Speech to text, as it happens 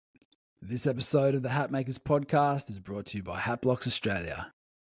This episode of the Hat Makers podcast is brought to you by Hat Blocks Australia,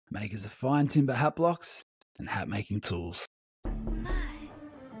 makers of fine timber hat blocks and hat making tools. My,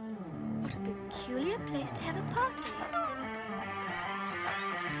 what a peculiar place to have a party.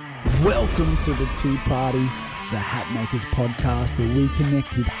 Welcome to the Tea Party, the Hat Makers podcast, where we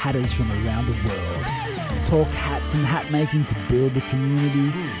connect with hatters from around the world, talk hats and hat making to build the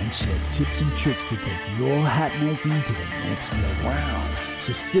community, and share tips and tricks to take your hat making to the next level. Wow.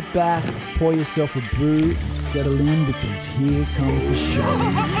 So sit back, pour yourself a brew, and settle in, because here comes the show.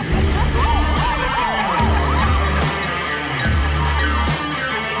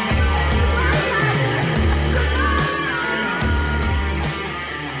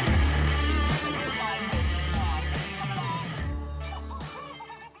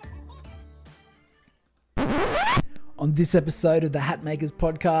 On this episode of the Hat Makers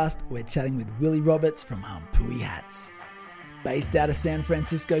podcast, we're chatting with Willee Roberts from Hampui Hats. Based out of San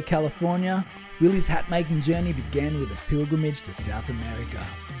Francisco, California, Willee's hat-making journey began with a pilgrimage to South America.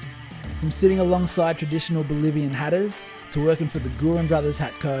 From sitting alongside traditional Bolivian hatters to working for the Gurin Brothers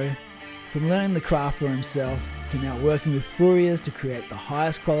Hat Co., from learning the craft for himself to now working with furriers to create the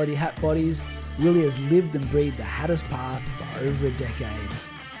highest quality hat bodies, Willee has lived and breathed the hatter's path for over a decade.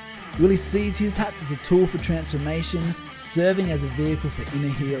 Willee sees his hats as a tool for transformation, serving as a vehicle for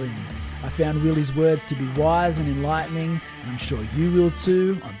inner healing. I found Willee's words to be wise and enlightening, and I'm sure you will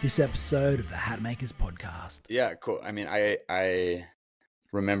too on this episode of the Hat Makers podcast. Yeah, cool. I mean, I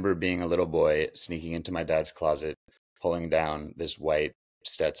remember being a little boy sneaking into my dad's closet, pulling down this white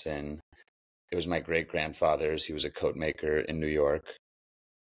Stetson. It was my great-grandfather's. He was a coat maker in New York.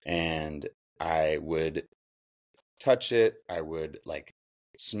 And I would touch it. I would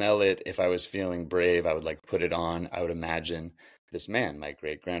smell it. If I was feeling brave, I would put it on. I would imagine this man, my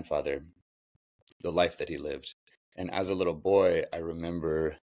great-grandfather, the life that he lived. And as a little boy, I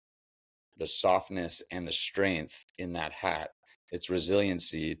remember the softness and the strength in that hat, its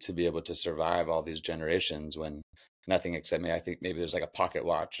resiliency to be able to survive all these generations when nothing except I think maybe there's a pocket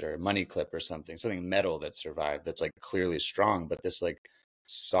watch or a money clip or something metal that survived that's clearly strong, but this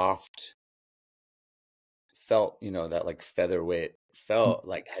soft felt, that featherweight felt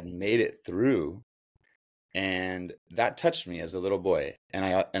had made it through. And that touched me as a little boy. And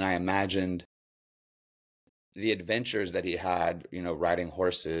I imagined the adventures that he had, riding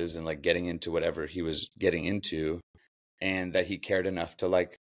horses and getting into whatever he was getting into, and that he cared enough to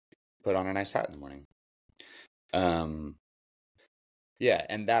put on a nice hat in the morning. Yeah,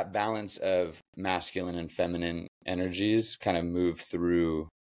 and that balance of masculine and feminine energies kind of moved through,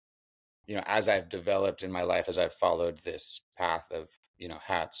 as I've developed in my life, as I've followed this path of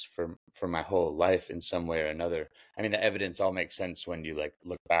hats for my whole life in some way or another. I mean, the evidence all makes sense when you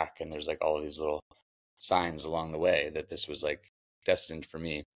look back and there's all of these little signs along the way that this was destined for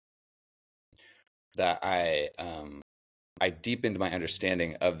me. That I deepened my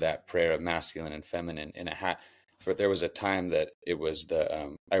understanding of that prayer of masculine and feminine in a hat. But there was a time that it was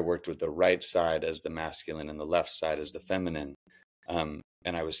I worked with the right side as the masculine and the left side as the feminine. And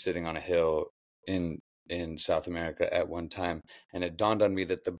I was sitting on a hill in South America at one time, and it dawned on me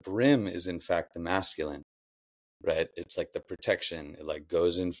that the brim is in fact the masculine, right? It's the protection. It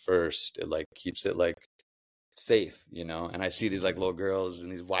goes in first. It keeps it safe, and I see these little girls in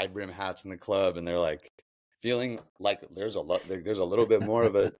these wide brim hats in the club, and they're feeling there's a little bit more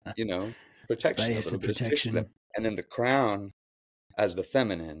of a protection, Space, a little bit protection. of and then the crown as the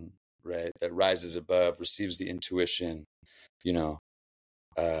feminine, right, that rises above, receives the intuition,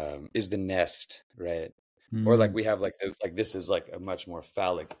 is the nest, right? Or we have this is a much more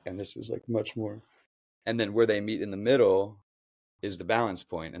phallic, and this is much more, and then where they meet in the middle is the balance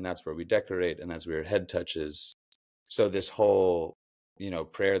point, and that's where we decorate, and that's where your head touches. So this whole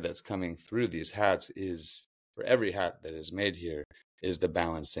prayer that's coming through these hats is, for every hat that is made here, is the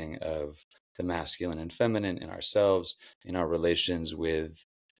balancing of the masculine and feminine in ourselves, in our relations with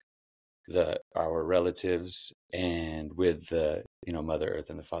our relatives, and with the Mother Earth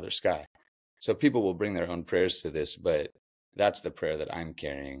and the Father Sky. So people will bring their own prayers to this, but that's the prayer that I'm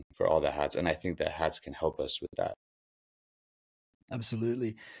carrying for all the hats, and I think that hats can help us with that.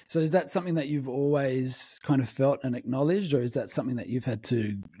 Absolutely. So is that something that you've always kind of felt and acknowledged, or is that something that you've had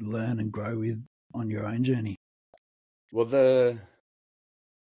to learn and grow with on your own journey? Well, the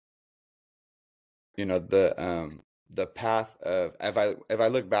path of, if I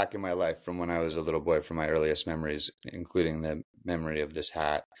look back in my life from when I was a little boy, from my earliest memories, including the memory of this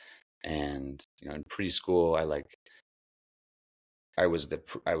hat, and in preschool,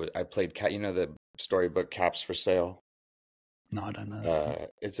 I played cat. The storybook Caps for Sale. No, I don't know.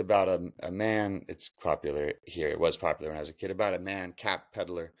 It's about a man. It's popular here. It was popular when I was a kid. About a man, cap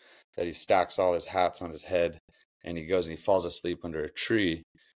peddler, that he stacks all his hats on his head, and he goes and he falls asleep under a tree,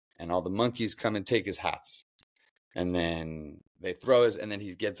 and all the monkeys come and take his hats, and then they throw his, and then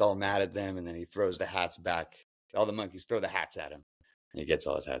he gets all mad at them, and then he throws the hats back. All the monkeys throw the hats at him, and he gets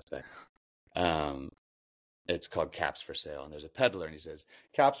all his hats back. It's called Caps for Sale, and there's a peddler, and he says,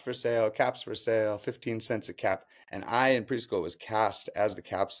 caps for sale, 15 cents a cap. And I, in preschool, was cast as the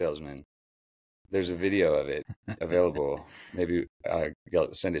cap salesman. There's a video of it available. Maybe I'll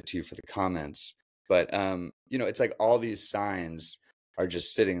send it to you for the comments. But it's like all these signs are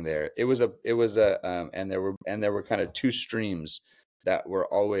just sitting there. It was and there were kind of two streams that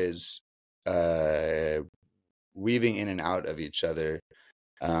were always weaving in and out of each other.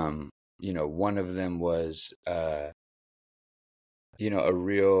 One of them was, a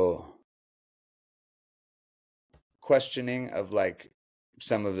real questioning of like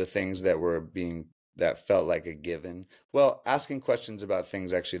some of the things that felt like a given. Well, asking questions about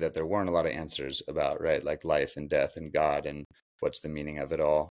things actually that there weren't a lot of answers about, right? Like life and death and God and what's the meaning of it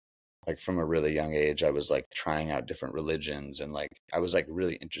all. Like from a really young age, I was like trying out different religions, and like I was like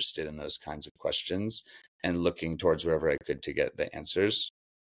really interested in those kinds of questions and looking towards wherever I could to get the answers.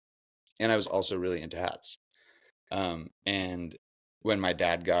 And I was also really into hats. And when my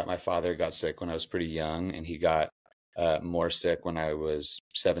father got sick when I was pretty young, and he got more sick when I was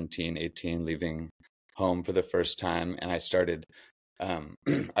 17, 18, leaving home for the first time. And I started,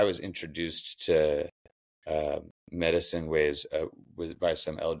 I was introduced to medicine ways by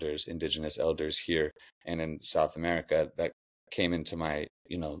some elders, indigenous elders here and in South America, that came into my,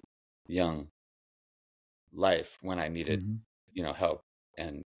 young life when I needed, help,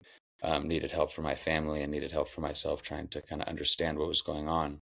 and needed help for my family and needed help for myself, trying to kind of understand what was going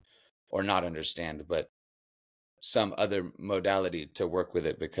on, or not understand, but some other modality to work with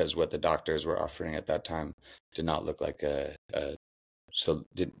it, because what the doctors were offering at that time did not look like didn't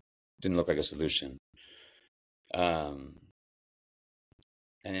look like a solution. And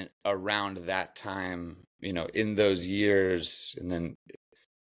around that time, in those years, and then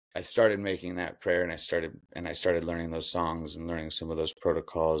I started making that prayer, and I started learning those songs and learning some of those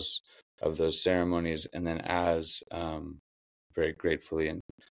protocols of those ceremonies. And then as very gratefully and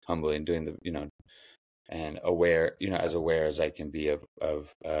humbly and doing and aware, as aware as I can be of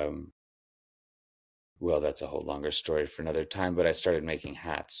well, that's a whole longer story for another time, but I started making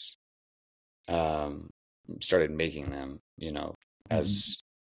hats, started making them, as,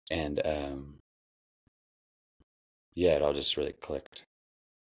 and it all just really clicked.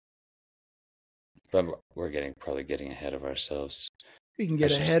 But we're probably getting ahead of ourselves. We can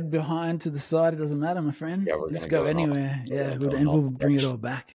get ahead, behind, to the side. It doesn't matter, my friend. Yeah, we're just go anywhere. We'll bring it all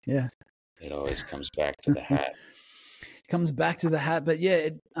back. Yeah. It always comes back to the hat. Comes back to the hat, but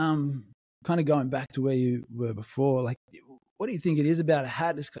kind of going back to where you were before. Like, what do you think it is about a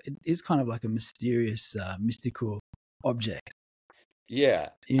hat? It is kind of like a mysterious, mystical object. Yeah,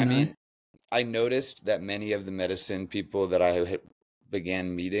 I mean, I noticed that many of the medicine people that I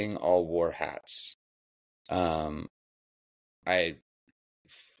began meeting all wore hats. I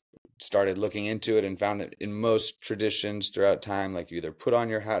started looking into it and found that in most traditions throughout time, like you either put on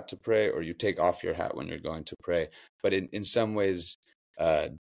your hat to pray or you take off your hat when you're going to pray. But in some ways,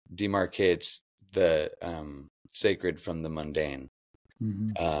 demarcates the sacred from the mundane.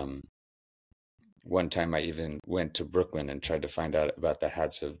 One time I even went to Brooklyn and tried to find out about the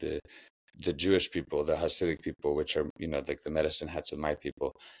hats of the Jewish people, the Hasidic people, which are, like the medicine hats of my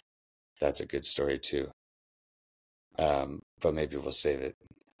people. That's a good story too. But maybe we'll save it.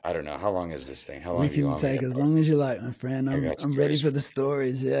 I don't know. How long is this thing? How long we can take as long as you like, my friend. I'm ready for the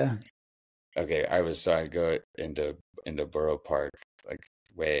stories. Yeah. Okay. I go into Borough Park, like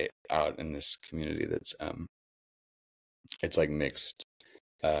way out in this community that's it's like mixed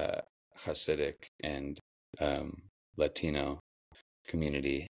Hasidic and Latino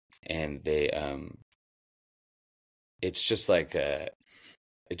community, and they it's just like it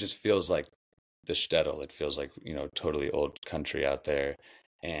just feels like the shtetl. It feels like, totally old country out there.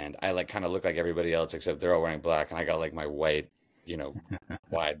 And I like kind of look like everybody else, except they're all wearing black. And I got like my white,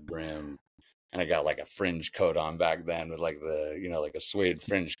 wide brim. And I got like a fringe coat on back then with like the, like a suede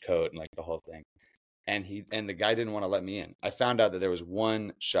fringe coat and like the whole thing. And the guy didn't want to let me in. I found out that there was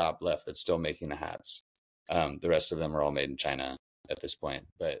one shop left that's still making the hats. The rest of them are all made in China at this point.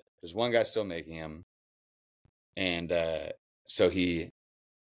 But there's one guy still making them. And so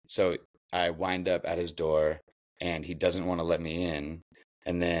I wind up at his door, and he doesn't want to let me in.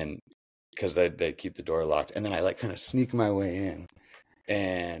 And then, because they keep the door locked, and then I like kind of sneak my way in,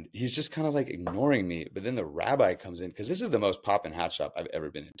 And he's just kind of like ignoring me. But then the rabbi comes in, because this is the most poppin' hat shop I've ever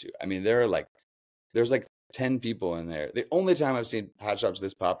been into. I mean, there's like 10 people in there. The only time I've seen hat shops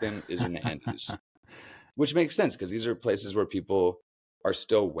this poppin' is in the Andes, which makes sense because these are places where people are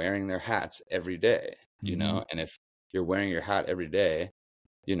still wearing their hats every day, you know? And if you're wearing your hat every day,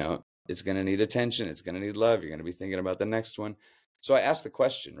 you know, it's going to need attention. It's going to need love. You're going to be thinking about the next one. So I asked the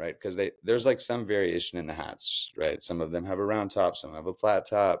question, right? Because there's like some variation in the hats, right? Some of them have a round top, some have a flat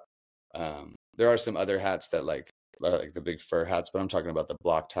top. There are some other hats that are like the big fur hats, but I'm talking about the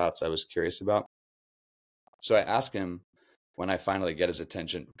blocked hats I was curious about. So I ask him when I finally get his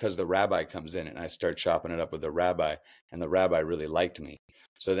attention, because the rabbi comes in and I start chopping it up with the rabbi, and the rabbi really liked me.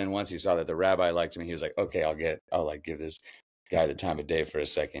 So then once he saw that the rabbi liked me, he was like, okay, I'll like give this guy the time of day for a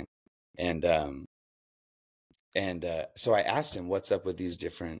second. And so I asked him, what's up with these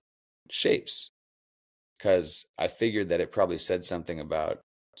different shapes? Because I figured that it probably said something about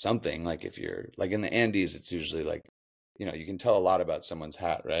something. Like if you're like in the Andes, it's usually like, you know, you can tell a lot about someone's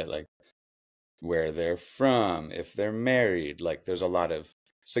hat, right? Like where they're from, if they're married, like there's a lot of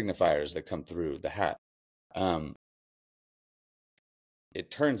signifiers that come through the hat. It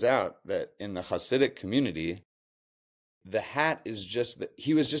turns out that in the Hasidic community, the hat is just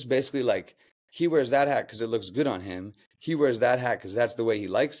he was just basically like, he wears that hat because it looks good on him. He wears that hat because that's the way he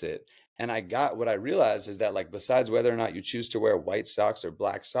likes it. And what I realized is that, like, besides whether or not you choose to wear white socks or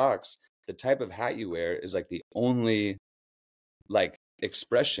black socks, the type of hat you wear is like the only like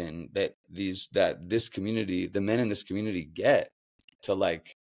expression that this community, the men in this community get to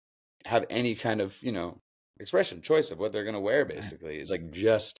like have any kind of, you know, expression, choice of what they're going to wear, basically, is like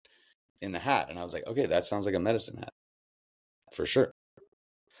just in the hat. And I was like, okay, that sounds like a medicine hat for sure.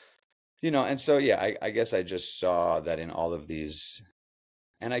 You know, and so, yeah, I guess I just saw that in all of these,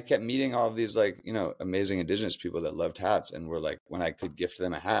 and I kept meeting all of these, like, you know, amazing indigenous people that loved hats and were like, when I could gift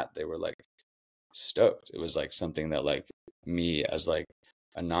them a hat, they were like stoked. It was like something that like me as like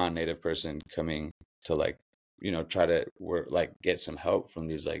a non-native person coming to like, you know, try to work, like get some help from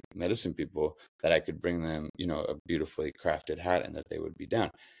these like medicine people, that I could bring them, you know, a beautifully crafted hat and that they would be down.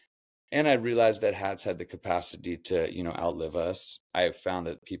 And I realized that hats had the capacity to, you know, outlive us. I have found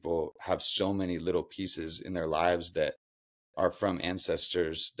that people have so many little pieces in their lives that are from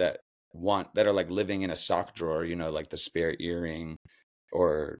ancestors that are like living in a sock drawer, you know, like the spare earring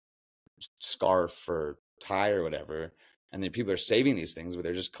or scarf or tie or whatever. And then people are saving these things, but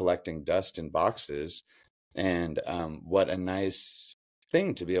they're just collecting dust in boxes. And what a nice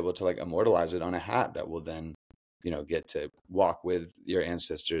thing to be able to like immortalize it on a hat that will then, you know, get to walk with your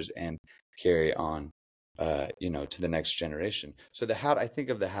ancestors and carry on, you know, to the next generation. So the hat, I think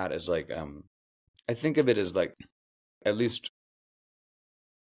of the hat as like, I think of it as like, at least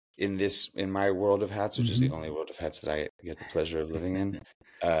in my world of hats, which is the only world of hats that I get the pleasure of living in,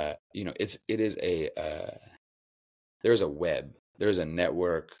 you know, there's a web, there's a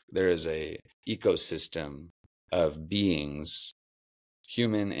network, there is a ecosystem of beings,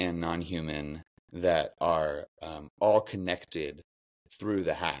 human and non-human, that are all connected through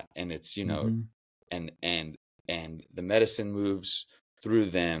the hat. And it's, you know, and the medicine moves through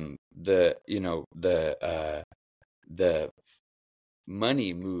them, the, you know, the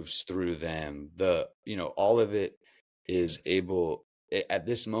money moves through them, the, you know, all of it is able, at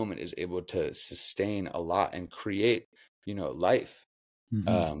this moment, is able to sustain a lot and create, you know, life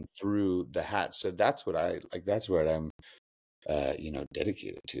through the hat. So that's what I like, that's what I'm you know,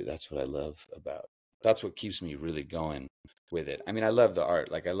 dedicated to. That's what I love about, that's what keeps me really going with it. I mean, I love the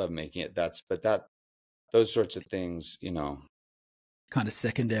art, like I love making it, those sorts of things, you know, kind of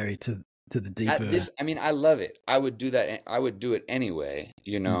secondary to the deeper. I mean, I love it. I would do that. I would do it anyway,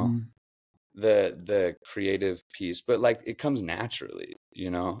 you know, the creative piece, but like it comes naturally,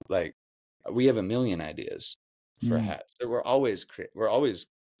 you know, like we have a million ideas for hats. We're always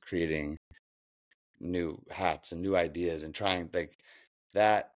creating new hats and new ideas and trying, like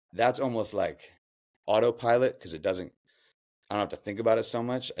that's almost like autopilot, because I don't have to think about it so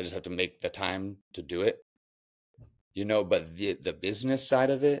much. I just have to make the time to do it, you know. But the business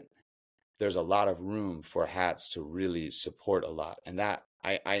side of it, there's a lot of room for hats to really support a lot. And that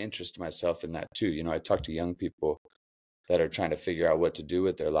I interest myself in that too. You know, I talk to young people that are trying to figure out what to do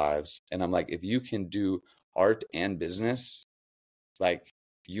with their lives. And I'm like, if you can do art and business, like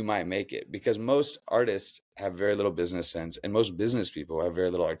you might make it, because most artists have very little business sense and most business people have very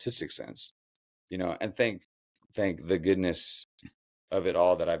little artistic sense, you know. And thank the goodness of it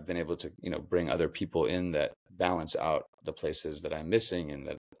all that I've been able to, you know, bring other people in that balance out the places that I'm missing, and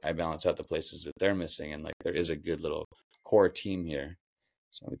that I balance out the places that they're missing. And like, there is a good little core team here.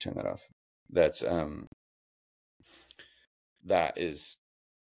 So let me turn that off. That's, that is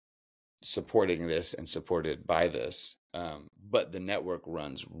supporting this and supported by this. But the network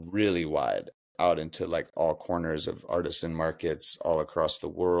runs really wide out into like all corners of artisan markets all across the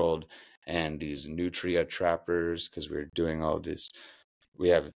world, and these nutria trappers, because we're doing all this. We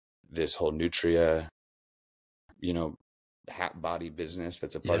have this whole nutria, hat body business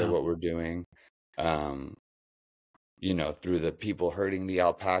that's a part of what we're doing. Through the people herding the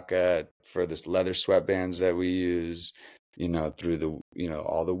alpaca for this leather sweatbands that we use, through the,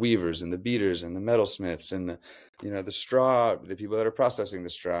 all the weavers and the beaters and the metalsmiths and the straw, the people that are processing the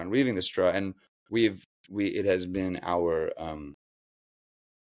straw and weaving the straw. And it has been our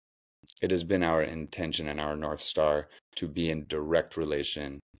intention and our North Star to be in direct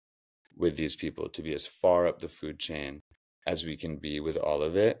relation with these people, to be as far up the food chain as we can be with all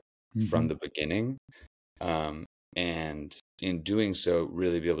of it from the beginning. And in doing so,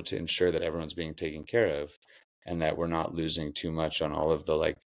 really be able to ensure that everyone's being taken care of and that we're not losing too much on all of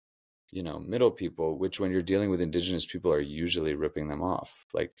the middle people, which when you're dealing with indigenous people are usually ripping them off,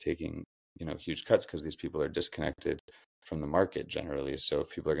 like taking, huge cuts because these people are disconnected from the market generally. So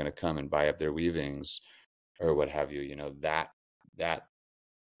if people are going to come and buy up their weavings or what have you, that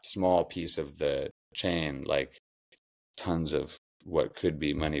small piece of the chain, like tons of what could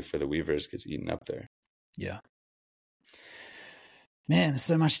be money for the weavers gets eaten up there. Yeah. Man, there's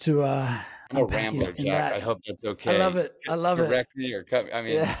so much to I'm a rambler, Jack. I hope that's okay. I love it. Correct me or cut me. I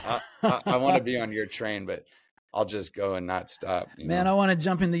mean, I want to be on your train, but I'll just go and not stop. Man, I want to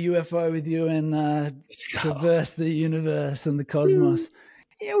jump in the UFO with you and traverse the universe and the cosmos.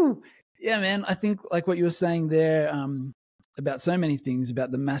 Ew. Yeah, man. I think like what you were saying there about so many things,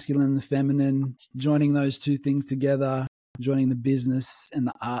 about the masculine and the feminine, joining those two things together, joining the business and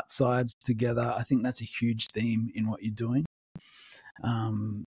the art sides together. I think that's a huge theme in what you're doing.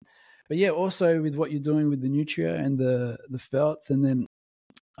 But yeah, also with what you're doing with the nutria and the felts, and then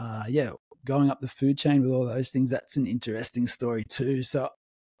going up the food chain with all those things, that's an interesting story too. So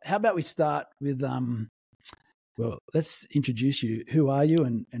how about we start with let's introduce you. Who are you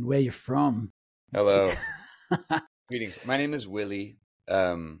and where you're from? Hello. Greetings. My name is Willee.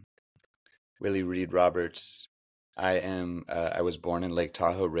 Willee Reed Roberts. I was born in Lake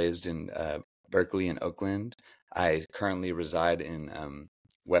Tahoe, raised in Berkeley and Oakland. I currently reside in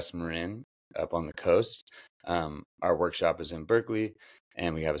West Marin, up on the coast. Our workshop is in Berkeley,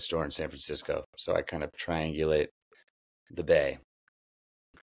 and we have a store in San Francisco. So I kind of triangulate the Bay.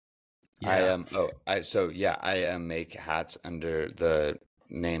 Yeah. I make hats under the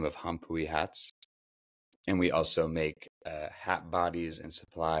name of Hampui hats, and we also make hat bodies and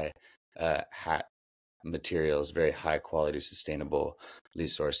supply hat materials, very high quality, sustainably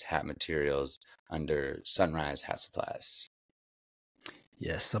sourced hat materials under Sunrise Hat Supplies.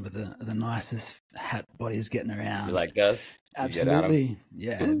 Yes, some of the nicest hat bodies getting around. You like those? Absolutely.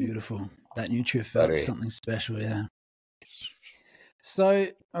 Yeah, they're beautiful. That nutria felt something special, yeah. So,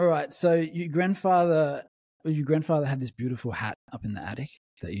 all right. So your grandfather had this beautiful hat up in the attic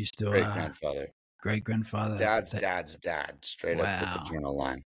that you still great-grandfather. Dad's dad, straight up the paternal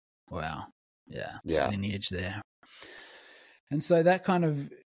line. Wow. Yeah. Lineage there. And so that kind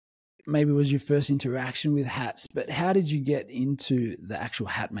of maybe was your first interaction with hats, but how did you get into the actual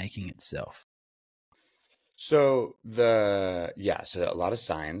hat making itself? So a lot of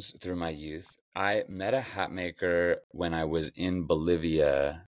signs through my youth. I met a hat maker when I was in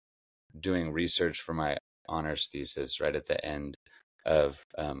Bolivia doing research for my honors thesis right at the end of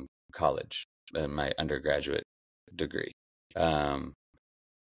college, my undergraduate degree.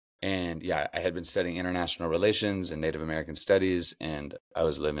 And yeah, I had been studying international relations and Native American studies, and I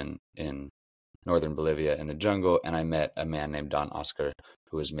was living in northern Bolivia in the jungle, and I met a man named Don Oscar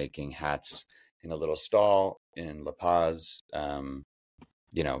who was making hats in a little stall in La Paz,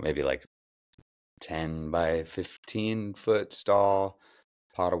 maybe like 10 by 15 foot stall,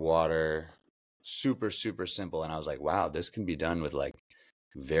 pot of water, super, super simple. And I was like, wow, this can be done with like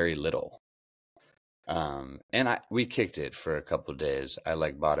very little. And we kicked it for a couple of days. I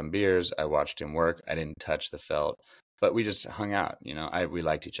bought him beers. I watched him work. I didn't touch the felt, but we just hung out, we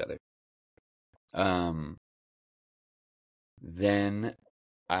liked each other. Then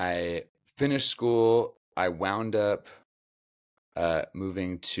I finished school. I wound up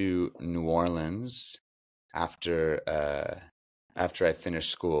moving to New Orleans after I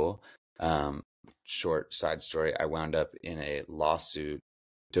finished school. Short side story: I wound up in a lawsuit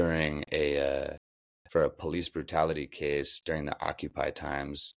during for a police brutality case during the Occupy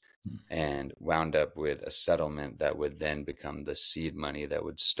times, and wound up with a settlement that would then become the seed money that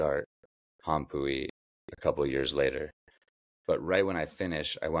would start Hampui a couple of years later. But right when I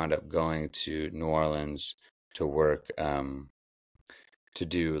finished, I wound up going to New Orleans to work to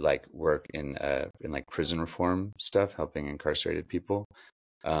do like work in like prison reform stuff, helping incarcerated people,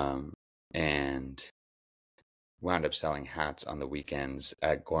 and wound up selling hats on the weekends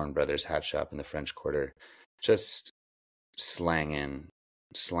at Gorn Brothers Hat Shop in the French Quarter, just slanging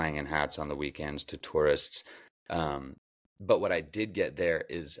hats on the weekends to tourists. But what I did get there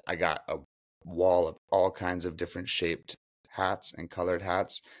is I got a wall of all kinds of different shaped hats and colored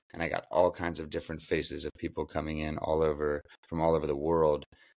hats, and I got all kinds of different faces of people coming in from all over the world,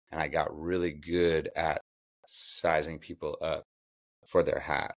 and I got really good at sizing people up for their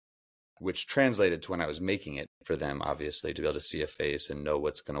hat, which translated to when I was making it for them, obviously, to be able to see a face and know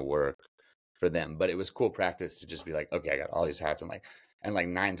what's going to work for them. But it was cool practice to just be like, okay, I got all these hats, and like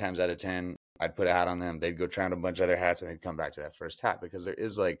 9 times out of 10, I'd put a hat on them. They'd go try on a bunch of other hats, and they'd come back to that first hat, because there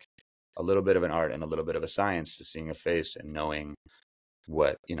is like a little bit of an art and a little bit of a science to seeing a face and knowing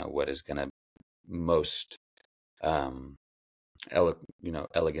what is going to most,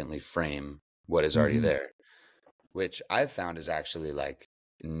 elegantly frame what is already there, which I've found is actually like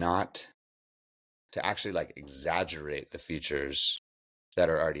not to actually like exaggerate the features that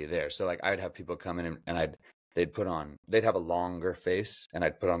are already there. So like I'd have people come in and they'd have a longer face, and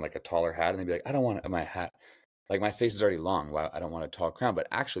I'd put on like a taller hat, and they'd be like, I don't want my hat, like my face is already long. Wow, I don't want a tall crown. But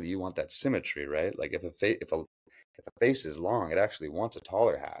actually you want that symmetry, right? Like if a face is long, it actually wants a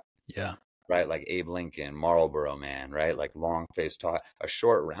taller hat. Yeah. Right? Like Abe Lincoln, Marlboro Man, right? Like long face, tall. A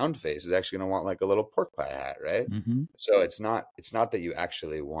short round face is actually going to want like a little pork pie hat, right? So it's not that you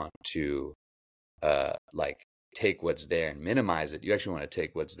actually want to like take what's there and minimize it. You actually want to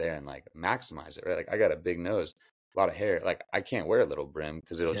take what's there and like maximize it, right? Like I got a big nose, a lot of hair. Like I can't wear a little brim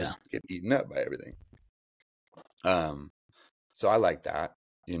because it'll just get eaten up by everything. So I like that,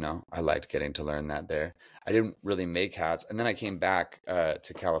 I liked getting to learn that there. I didn't really make hats. And then I came back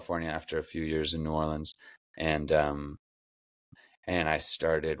to California after a few years in New Orleans, and I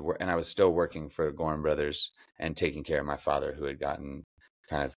started and I was still working for the Gorham Brothers and taking care of my father, who had gotten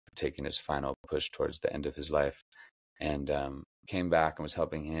kind of taking his final push towards the end of his life, and came back and was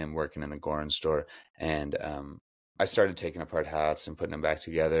helping him working in the Goran store. And I started taking apart hats and putting them back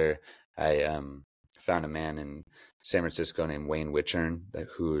together. I found a man in San Francisco named Wayne Wichern,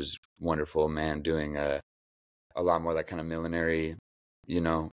 who's a wonderful man doing a lot more like kind of millinery,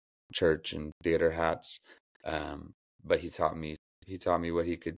 church and theater hats. But he taught me what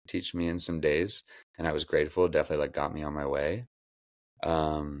he could teach me in some days, and I was grateful. Definitely like got me on my way.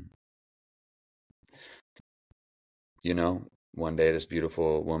 One day this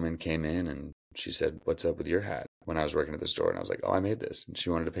beautiful woman came in and she said, "What's up with your hat?" when I was working at the store. And I was like, "Oh, I made this." And she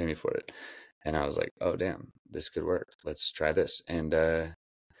wanted to pay me for it. And I was like, "Oh, damn, this could work. Let's try this." And, and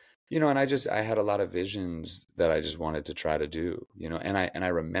I had a lot of visions that I just wanted to try to do, and I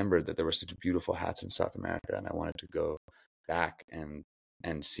remembered that there were such beautiful hats in South America, and I wanted to go back and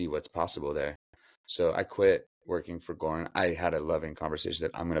see what's possible there. So I quit working for Goran. I had a loving conversation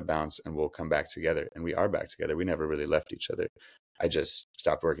that I'm going to bounce and we'll come back together. And we are back together. We never really left each other. I just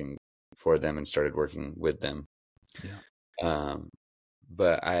stopped working for them and started working with them. Yeah.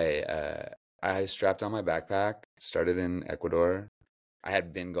 But I strapped on my backpack, started in Ecuador. I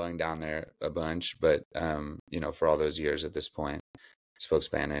had been going down there a bunch, but, for all those years at this point, spoke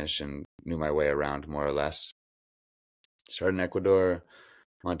Spanish and knew my way around more or less. Started in Ecuador,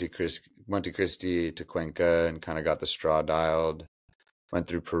 Monte Cristi to Cuenca, and kind of got the straw dialed. Went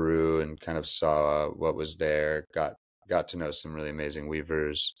through Peru and kind of saw what was there. Got to know some really amazing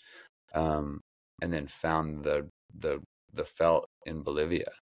weavers, and then found the felt in Bolivia.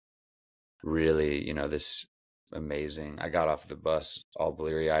 Really, this amazing. I got off the bus all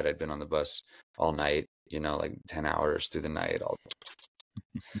bleary-eyed. I'd been on the bus all night, like 10 hours through the night.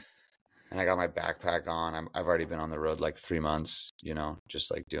 And I got my backpack on. I've already been on the road like 3 months,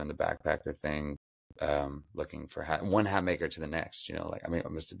 just like doing the backpacker thing, looking for one hat maker to the next, I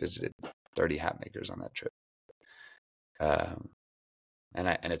must have visited 30 hat makers on that trip.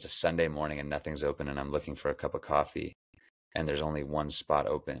 And it's a Sunday morning and nothing's open, and I'm looking for a cup of coffee, and there's only one spot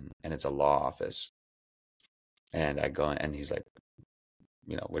open, and it's a law office. And I go in, and he's like,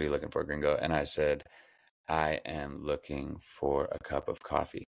 "What are you looking for, gringo?" And I said, "I am looking for a cup of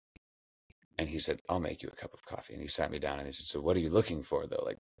coffee." And he said, "I'll make you a cup of coffee." And he sat me down and he said, "So what are you looking for though?"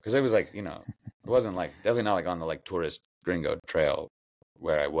 Like, because it was like, it wasn't like, definitely not like on the like tourist gringo trail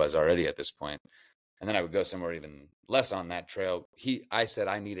where I was already at this point. And then I would go somewhere even less on that trail. I said,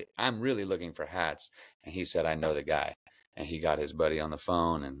 I'm really looking for hats. And he said, "I know the guy." And he got his buddy on the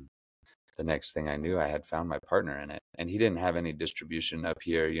phone, and the next thing I knew, I had found my partner in it. And he didn't have any distribution up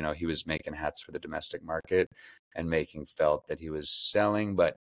here. He was making hats for the domestic market and making felt that he was selling,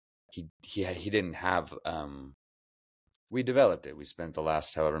 but he didn't have we developed it. We spent the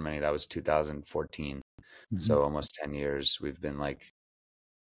last however many, that was 2014. Mm-hmm. So almost 10 years we've been like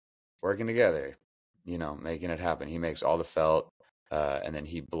working together, making it happen. He makes all the felt, and then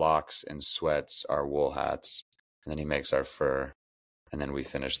he blocks and sweats our wool hats, and then he makes our fur, and then we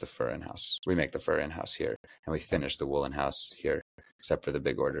finish the fur in-house. We make the fur in-house here, and we finish the wool in-house here, except for the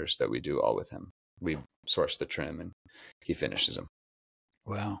big orders that we do all with him. We source the trim, and he finishes them.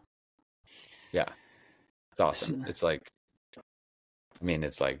 Wow. Yeah. It's awesome. It's like,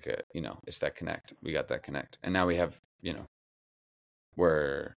 it's like, it's that connect. We got that connect. And now we have,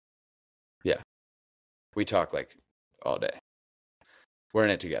 we talk like all day. We're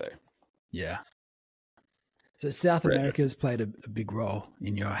in it together. Yeah. So South America's played a big role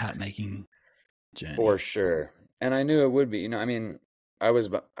in your hat making journey. For sure. And I knew it would be, I was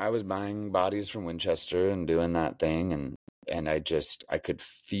buying bodies from Winchester and doing that thing. And I could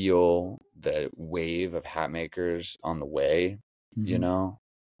feel the wave of hat makers on the way,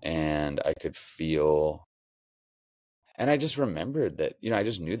 and I could feel, and I just remembered that, I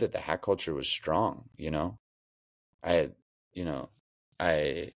just knew that the hat culture was strong, I had,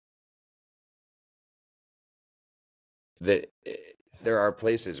 there are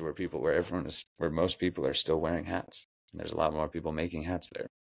places where most people are still wearing hats. And there's a lot more people making hats there.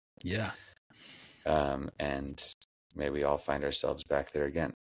 Yeah. And may we all find ourselves back there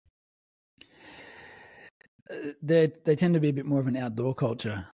again. They tend to be a bit more of an outdoor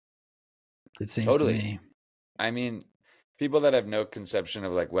culture, it seems to me. People that have no conception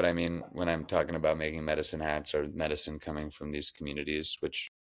of like what I mean when I'm talking about making medicine hats or medicine coming from these communities,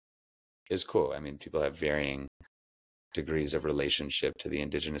 which is cool. People have varying degrees of relationship to the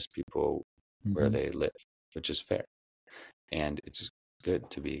indigenous people where they live, which is fair. And it's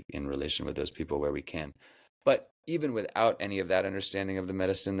good to be in relation with those people where we can. But even without any of that understanding of the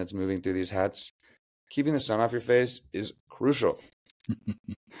medicine that's moving through these hats, keeping the sun off your face is crucial.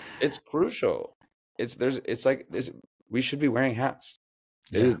 It's crucial. We should be wearing hats.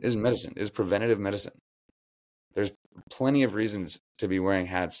 It is medicine. It is preventative medicine. There's plenty of reasons to be wearing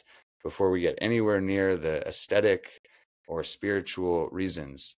hats before we get anywhere near the aesthetic or spiritual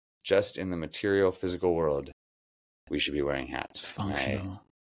reasons. Just in the material, physical world, we should be wearing hats. Functional.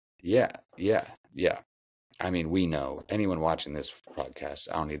 Yeah. We know. Anyone watching this podcast,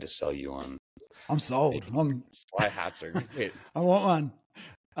 I don't need to sell you on. I'm sold. Why hats are great. I want one.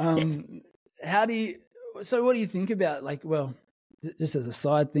 What do you think about, just as a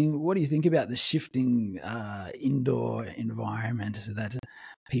side thing, what do you think about the shifting indoor environment that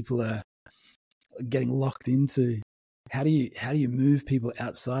people are getting locked into? How do you move people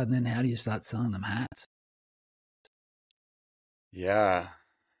outside, and then how do you start selling them hats? Yeah.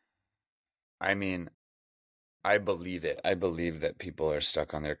 I believe it. I believe that people are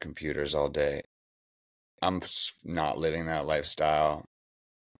stuck on their computers all day. I'm not living that lifestyle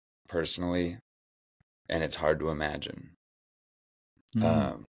personally, and it's hard to imagine.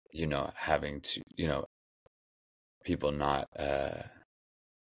 Having to, people not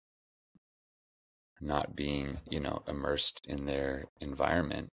being, immersed in their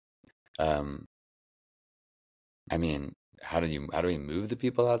environment. How do we move the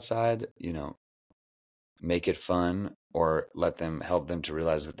people outside? Make it fun, or help them to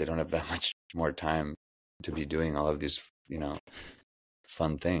realize that they don't have that much more time to be doing all of these,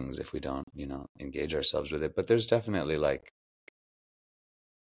 fun things if we don't, engage ourselves with it. But there's definitely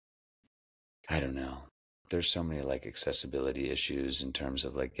I don't know. There's so many accessibility issues in terms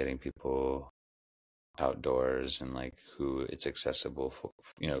of getting people outdoors and who it's accessible for,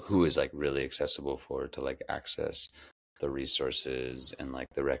 who is really accessible for to access the resources and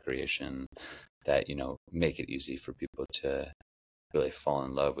the recreation that, make it easy for people to really fall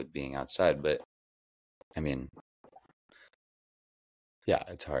in love with being outside. But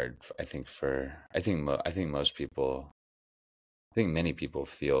it's hard. I think many people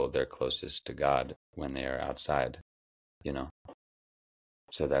feel they're closest to God when they are outside,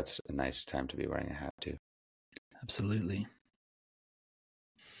 so that's a nice time to be wearing a hat too. Absolutely.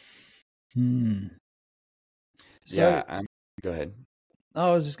 So, go ahead.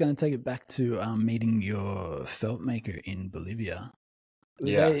 I was just going to take it back to meeting your felt maker in Bolivia.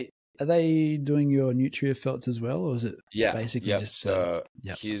 Are they doing your Nutria felts as well, or is it basically just?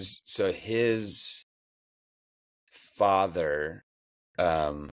 His father,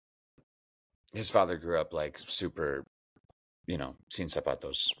 grew up super, sin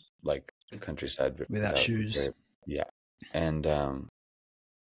zapatos, countryside without shoes.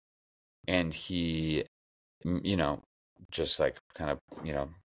 And he, just kind of,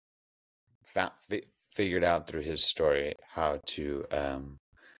 figured out through his story how to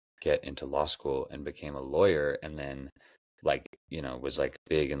get into law school and became a lawyer, and then like, was like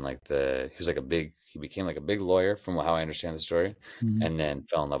big in like he became like a big lawyer from how I understand the story, Mhm. and then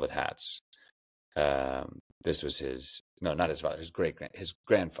fell in love with hats. This was not his father, his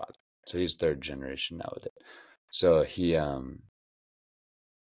grandfather. So he's third generation now with it. So he,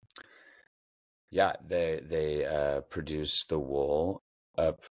 they produce the wool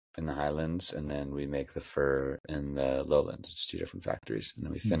up in the highlands, and then we make the fur in the lowlands. It's two different factories, and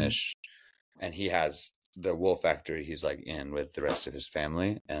then we finish. And he has the wool factory he's like in with the rest of his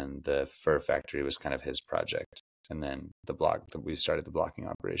family, and the fur factory was kind of his project. And then we started the blocking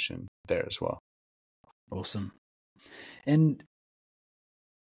operation there as well. Awesome. And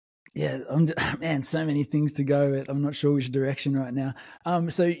yeah, man, so many things to go with. I'm not sure which direction right now.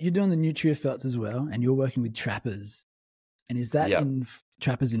 So you're doing the Nutria felts as well, and you're working with trappers. And is that in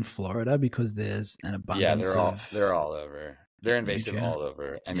trappers in Florida because there's an abundance they're all over. They're invasive Nutria? all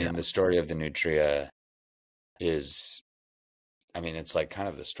over. I mean, the story of the Nutria is, it's like kind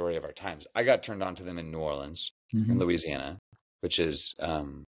of the story of our times. I got turned on to them in New Orleans, in Louisiana, which is,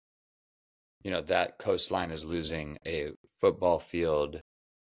 that coastline is losing a football field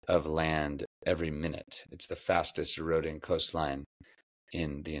of land every minute. It's the fastest eroding coastline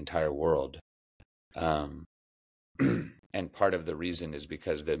in the entire world. And part of the reason is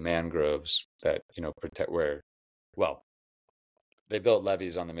because the mangroves that, protect they built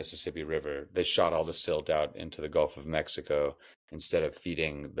levees on the Mississippi River. They shot all the silt out into the Gulf of Mexico instead of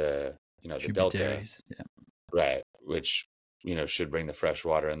feeding the delta. Yeah. Right. Which, should bring the fresh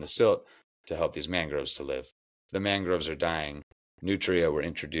water and the silt to help these mangroves to live. The mangroves are dying. Nutria were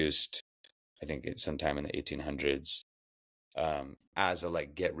introduced, I think sometime in the 1800s, as a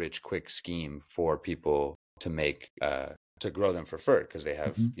like get rich quick scheme for people to make, to grow them for fur, because they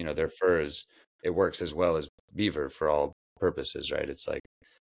have, their furs, it works as well as beaver for all purposes, right? It's like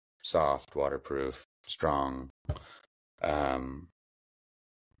soft, waterproof, strong.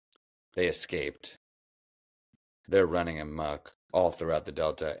 They escaped. They're running amok all throughout the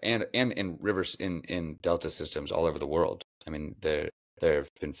delta and in rivers in delta systems all over the world. I mean, they've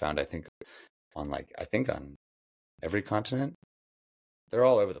been found, I think on every continent. They're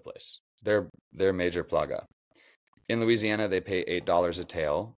all over the place. They're major plaga. In Louisiana, they pay $8 a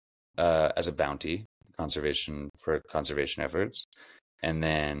tail as a bounty for conservation efforts, and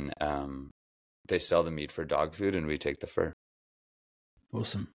then they sell the meat for dog food, and we take the fur.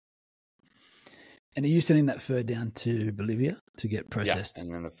 Awesome. And are you sending that fur down to Bolivia to get processed? Yeah,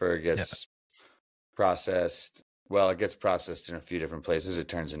 and then the fur gets processed. Well, it gets processed in a few different places. It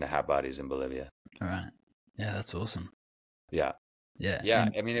turns into hat bodies in Bolivia. All right. Yeah, that's awesome. Yeah. Yeah. Yeah.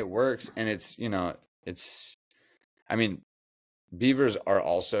 And it works. And beavers are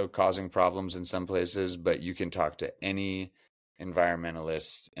also causing problems in some places, but you can talk to any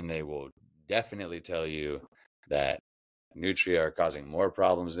environmentalist and they will definitely tell you that nutria are causing more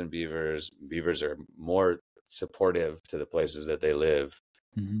problems than beavers. Beavers are more supportive to the places that they live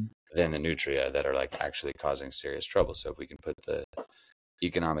than the nutria that are like actually causing serious trouble. So if we can put the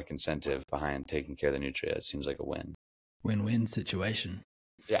economic incentive behind taking care of the nutria, it seems like a win-win situation.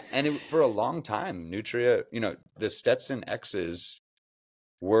 Yeah, and for a long time, nutria, the Stetson X's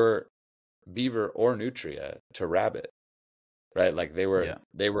were beaver or nutria to rabbit, right? Like they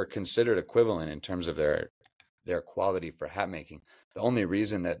were considered equivalent in terms of their quality for hat making. The only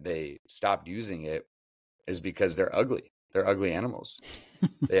reason that they stopped using it is because they're ugly. They're ugly animals.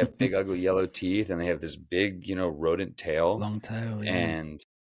 They have big, ugly yellow teeth, and they have this big, rodent tail, long tail, and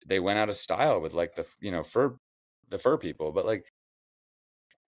they went out of style with like the fur people, but like.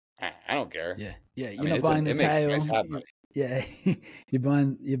 I don't care. Yeah. You're not buying the tail. Makes a nice hat body. Yeah, you're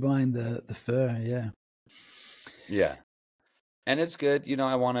buying the fur. Yeah. Yeah, and it's good.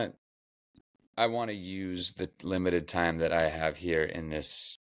 I want to use the limited time that I have here in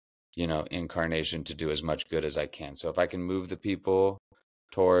this, incarnation to do as much good as I can. So if I can move the people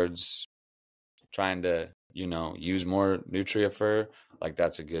towards trying to, use more nutria fur, like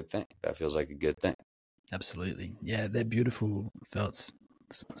that's a good thing. That feels like a good thing. Absolutely. Yeah, they're beautiful felts.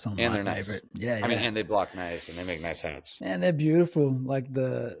 Some of and my they're favorite. Nice. Yeah. And they block nice and they make nice hats. And they're beautiful. Like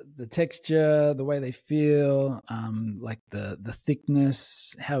the texture, the way they feel, like the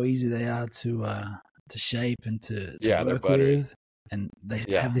thickness, how easy they are to shape and to work with. And they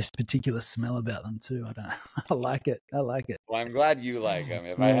have this particular smell about them too. I like it. Well, I'm glad you like them.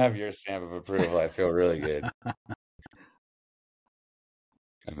 If I have your stamp of approval, I feel really good.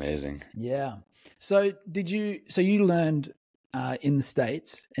 Amazing. Yeah. So you learned in the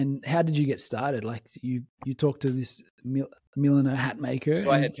States, and how did you get started? Like you talked to this milliner hat maker.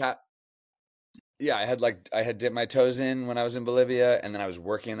 So I had Yeah, I had dipped my toes in when I was in Bolivia, and then I was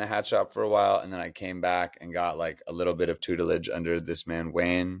working in the hat shop for a while, and then I came back and got like a little bit of tutelage under this man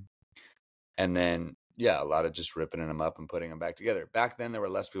Wayne, and then a lot of just ripping them up and putting them back together. Back then, there were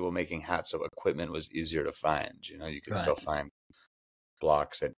less people making hats, so equipment was easier to find. You could still find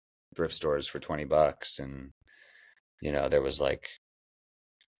blocks at thrift stores for $20, and there was like,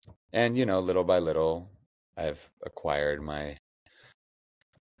 and little by little, I've acquired my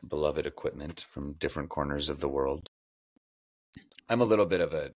beloved equipment from different corners of the world. I'm a little bit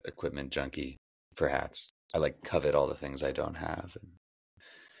of an equipment junkie for hats. I like covet all the things I don't have.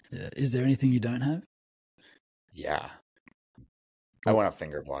 Yeah. Is there anything you don't have? Yeah. I want a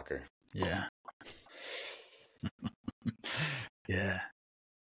finger blocker. Yeah. Yeah.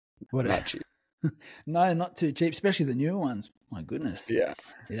 Not cheap. No, not too cheap, especially the newer ones. My goodness. Yeah.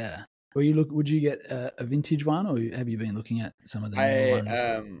 Yeah. Would you get a vintage one, or have you been looking at some of the newer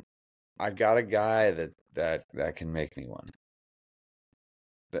ones? I got a guy that can make me one.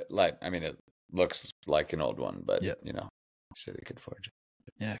 It looks like an old one, but he said he could forge it.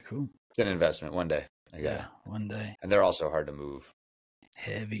 Yeah, cool. It's an investment. One day. One day. And they're also hard to move.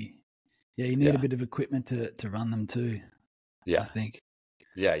 Heavy. Yeah, you need a bit of equipment to run them too. Yeah. I think.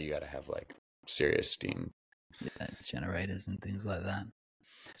 Yeah, you got to have like serious steam. Yeah, generators and things like that.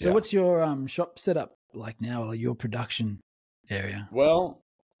 So what's your shop setup like now, like your production area? Well,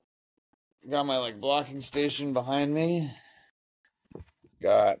 got my like blocking station behind me.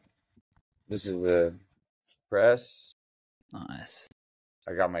 This is the press. Nice.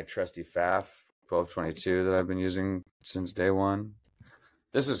 I got my trusty FAF 1222 that I've been using since day one.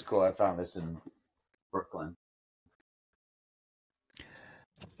 This was cool. I found this in Brooklyn.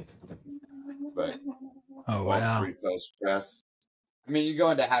 But wow. 3-post press. I mean, you go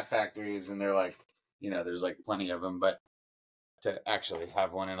into hat factories and they're like, there's like plenty of them, but to actually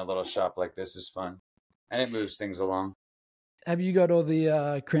have one in a little shop like this is fun. And it moves things along. Have you got all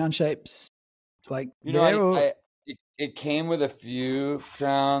the crown shapes like it came with a few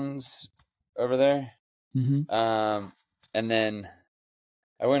crowns over there. Mm-hmm. And then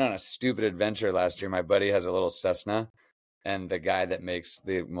I went on a stupid adventure last year. My buddy has a little Cessna, and the guy that makes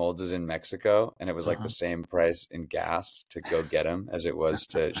the molds is in Mexico, and it was like the same price in gas to go get him as it was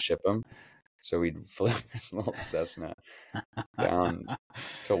to ship him. So we'd flip this little Cessna down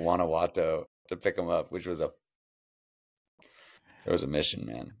to Guanajuato to pick him up, which was it was a mission,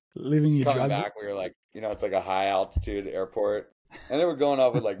 man. Living your Coming back, we were like, it's like a high altitude airport, and then we're going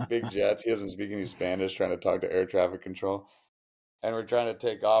off with like big jets. He doesn't speak any Spanish, trying to talk to air traffic control, and we're trying to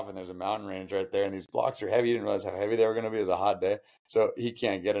take off, and there's a mountain range right there, and these blocks are heavy. He didn't realize how heavy they were going to be. It was a hot day, so he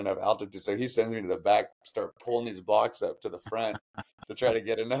can't get enough altitude. So he sends me to the back, start pulling these blocks up to the front to try to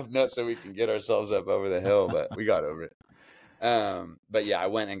get enough nuts so we can get ourselves up over the hill. But we got over it. But yeah, I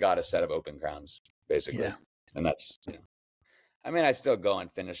went and got a set of open crowns, basically, and that's I still go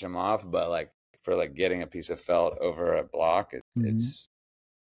and finish them off, but like for like getting a piece of felt over a block, it's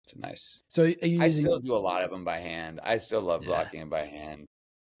nice. So I still do a lot of them by hand. I still love blocking them by hand.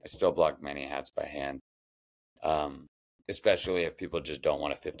 I still block many hats by hand. Especially if people just don't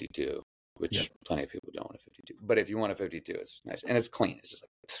want a 52, which plenty of people don't want a 52. But if you want a 52, it's nice and it's clean. It's just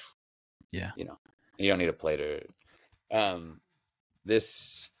like, you don't need a plate or,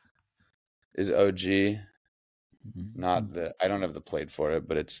 this is OG. Not I don't have the plate for it,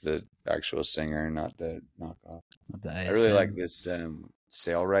 but it's the actual Singer, not the knockoff. I really like this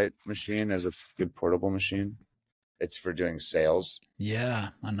Sailrite machine as a good portable machine. It's for doing sails. Yeah,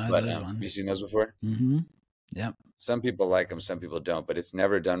 I know those ones. Have you seen those before? Mm-hmm. Yep. Some people like them, some people don't, but it's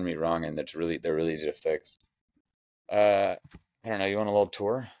never done me wrong, and they're really easy to fix. I don't know. You want a little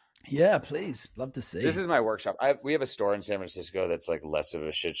tour? Yeah, please. Love to see. This is my workshop. We have a store in San Francisco that's like less of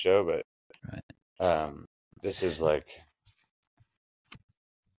a shit show, but this is like,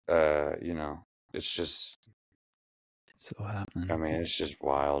 it's just. It's all happening. It's just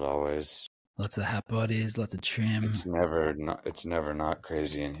wild always. Lots of hat bodies, lots of trim. It's never not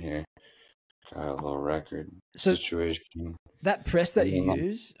crazy in here. Got a little record situation. That press that you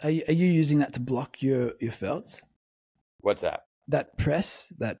use, are you using that to block your felts? What's that? That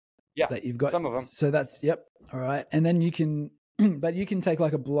press that you've got. Some of them. So that's all right. And then you can, but you can take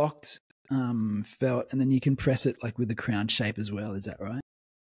like a blocked felt, and then you can press it like with the crown shape as well. Is that right?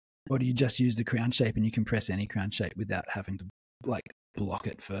 Or do you just use the crown shape and you can press any crown shape without having to like block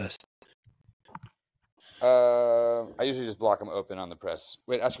it first? I usually just block them open on the press.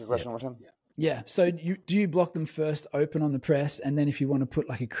 Wait, ask your question one more time. Yeah. So do you block them first open on the press, and then if you want to put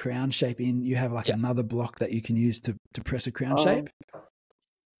like a crown shape in, you have like another block that you can use to press a crown shape?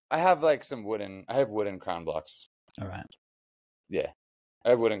 I have like wooden crown blocks. All right. Yeah. I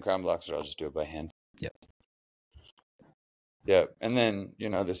have wooden crown blocks, or I'll just do it by hand. Yep. Yeah, and then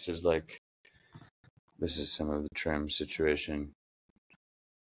this is some of the trim situation.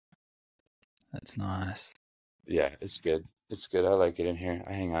 That's nice. Yeah, it's good. It's good. I like it in here.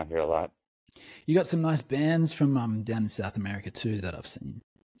 I hang out here a lot. You got some nice bands from down in South America too that I've seen.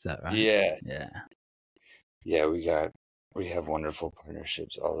 Is that right? Yeah. Yeah. We have wonderful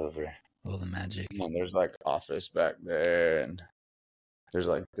partnerships all over. All the magic. And there's like Office back there, and there's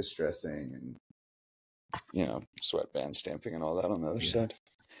like Distressing, and Sweatband Stamping and all that on the other side.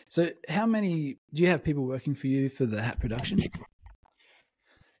 So how many do you have people working for you for the hat production?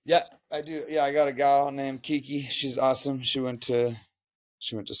 Yeah, I do. Yeah, I got a gal named Kiki. She's awesome. She went to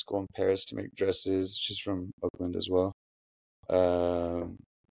school in Paris to make dresses. She's from Oakland as well.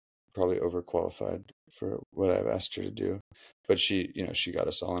 Probably overqualified for what I've asked her to do, but she got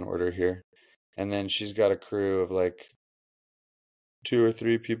us all in order here. And then she's got a crew of like 2 or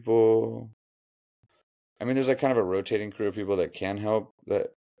 3 people. I mean, there's like kind of a rotating crew of people that can help,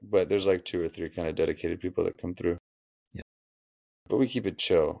 but there's like 2 or 3 kind of dedicated people that come through. Yeah. But we keep it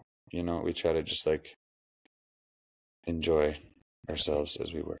chill, we try to just like enjoy ourselves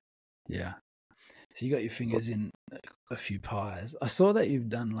as we work. Yeah. So you got your fingers in a few pies. I saw that you've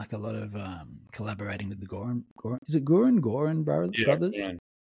done like a lot of collaborating with the Goran. Is it Goran brothers?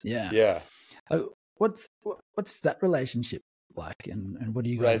 Yeah. Yeah. What's that relationship like, and what do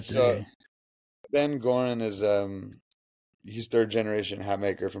you guys do? So Ben Goran is he's 3rd generation hat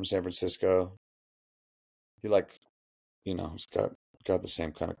maker from San Francisco. He he's got the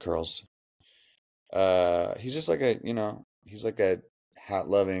same kind of curls. He's just like he's like a hat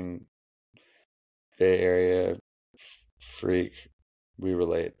loving Bay Area freak. We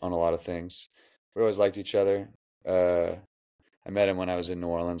relate on a lot of things. We always liked each other. I met him when I was in New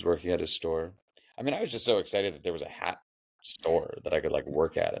Orleans working at his store. I mean, I was just so excited that there was a hat store that I could like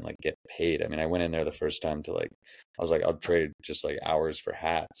work at and like get paid. I mean, I went in there the first time to I was like, I'll trade just like hours for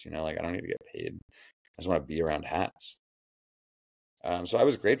hats, like I don't need to get paid. I just want to be around hats. So I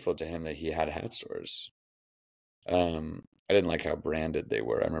was grateful to him that he had hat stores. I didn't like how branded they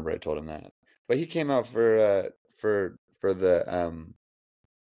were. I remember I told him that. But he came out for the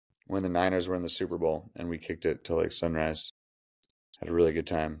when the Niners were in the Super Bowl, and we kicked it till like sunrise. Had a really good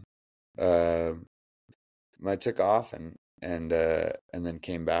time. I took off and then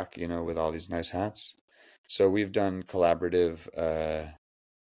came back, with all these nice hats. So we've done collaborative,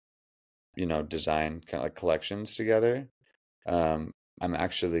 design kind of like collections together. I'm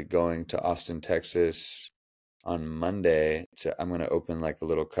actually going to Austin, Texas on Monday I'm going to open like a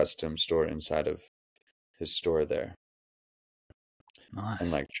little custom store inside of his store there. Nice.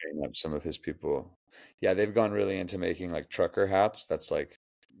 And like train up some of his people. Yeah, they've gone really into making like trucker hats. That's like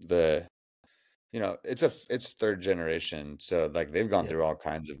the it's 3rd generation, so like they've gone through all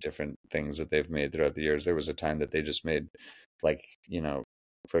kinds of different things that they've made throughout the years. There was a time that they just made like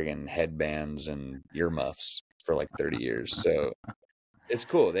friggin' headbands and earmuffs for like 30 years. So it's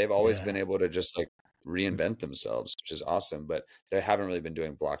cool. They've always been able to just like reinvent themselves, which is awesome, but they haven't really been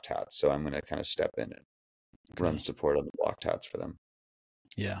doing blocked hats, so I'm going to kind of step in and run support on the blocked hats for them.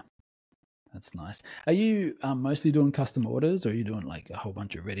 Yeah. That's nice. Are you mostly doing custom orders, or are you doing like a whole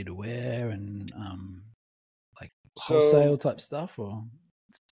bunch of ready to wear and like wholesale type stuff, or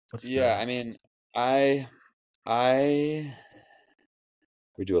what's I mean,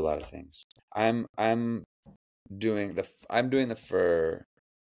 we do a lot of things. I'm doing the fur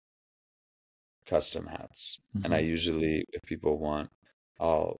custom hats, and I usually, if people want,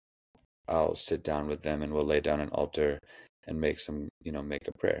 I'll sit down with them and we'll lay down an altar and make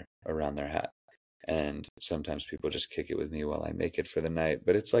a prayer around their hat. And sometimes people just kick it with me while I make it for the night.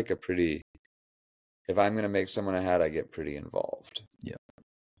 But it's like if I'm going to make someone a hat, I get pretty involved. Yeah.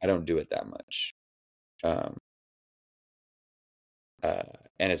 I don't do it that much. And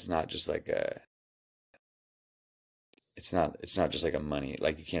it's not just like it's not just like a money,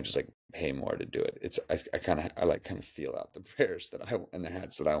 like you can't just like pay more to do it. It's I like kind of feel out the prayers and the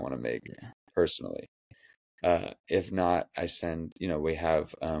hats that I want to make personally. If not, I send, we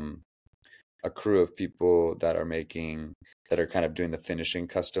have a crew of people that are kind of doing the finishing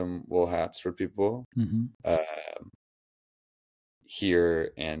custom wool hats for people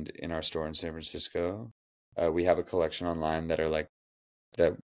here and in our store in San Francisco. We have a collection online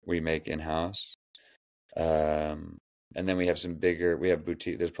that we make in-house. And then we have we have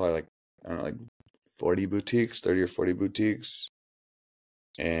boutique. There's probably like, I don't know, like 30 or 40 boutiques.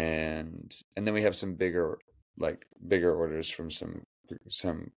 And then we have some bigger orders from some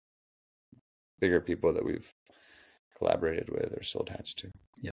bigger people that we've collaborated with or sold hats to.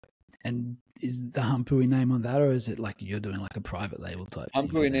 Yep. And is the Hampui name on that, or is it like you're doing like a private label type thing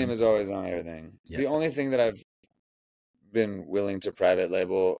for Hampui name them? is always on everything. Yeah. The only thing that I've been willing to private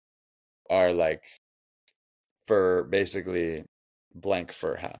label are like fur, basically blank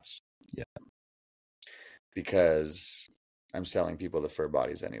fur hats. Yeah. Because I'm selling people the fur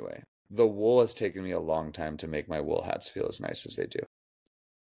bodies anyway. The wool has taken me a long time to make my wool hats feel as nice as they do.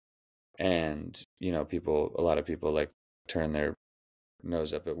 And, you know, a lot of people like turn their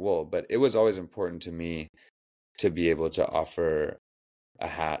nose up at wool, but it was always important to me to be able to offer a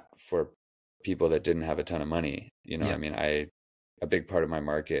hat for people that didn't have a ton of money. You know, Yeah. I mean, a big part of my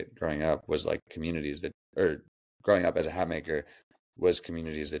market growing up was like growing up as a hat maker was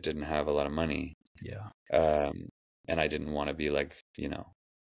communities that didn't have a lot of money. Yeah. And I didn't want to be like, you know,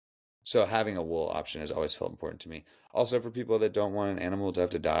 so having a wool option has always felt important to me. Also for people that don't want an animal to have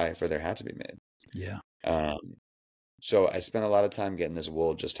to die for their hat to be made. Yeah. So I spent a lot of time getting this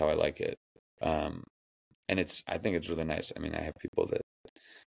wool just how I like it. And I think it's really nice. I mean, I have people that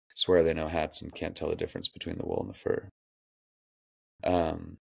swear they know hats and can't tell the difference between the wool and the fur.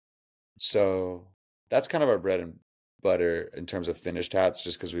 So that's kind of our bread and butter in terms of finished hats,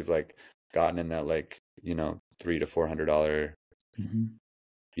 just because we've like gotten in that like, you know, $300 to $400,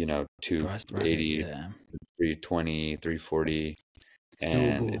 you know, $280, yeah. $320, $340, It's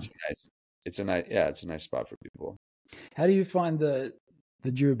and doable. it's a nice spot for people. How do you find the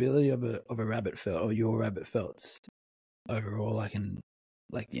durability of a rabbit felt or your rabbit felts overall, like in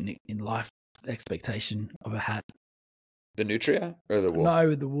life expectation of a hat? The nutria or the wool? No,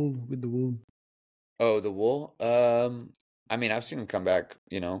 with the wool. Oh, the wool. I mean, I've seen them come back,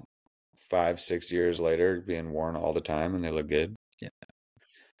 you know, 5-6 years later, being worn all the time, and they look good. Yeah,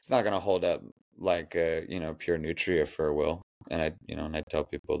 it's not gonna hold up like you know, pure nutria fur will, and I tell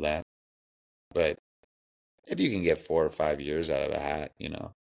people that. But if you can get 4 or 5 years out of a hat, you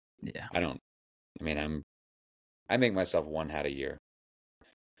know, yeah. I make myself one hat a year,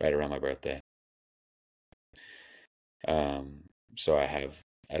 right around my birthday. So I have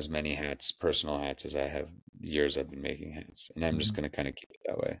as many hats, personal hats, as I have years I've been making hats, and I'm just gonna kind of keep it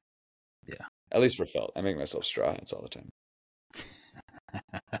that way. Yeah. At least for felt. I make myself straw hats all the time.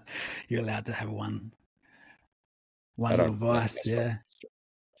 You're allowed to have one little vice, yeah.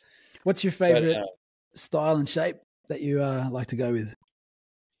 What's your favorite style and shape that you like to go with?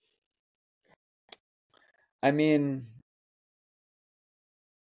 I mean,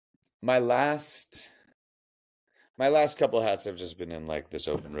 my last couple of hats have just been in like this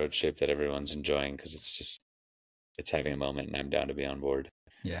open road shape that everyone's enjoying because it's having a moment and I'm down to be on board.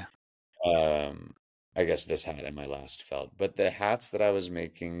 Yeah. I guess this hat and my last felt, but the hats that I was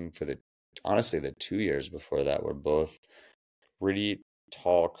making for honestly the 2 years before that were both pretty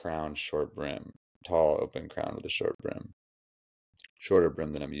tall crown, short brim, tall open crown with a short brim, shorter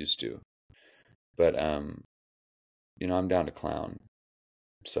brim than I'm used to. But you know, I'm down to clown,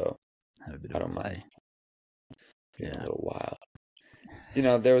 so have a bit of play. Getting a little wild. You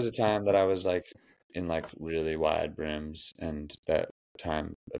know, there was a time that I was like in like really wide brims, and that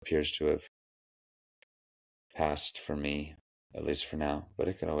time appears to have passed for me, at least for now, but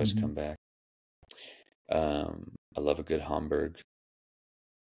it could always come back. I love a good Hamburg.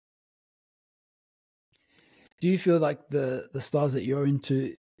 Do you feel like the styles that you're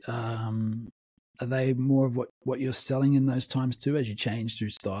into, are they more of what you're selling in those times too, as you change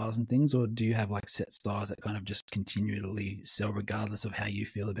through styles and things, or do you have like set styles that kind of just continually sell regardless of how you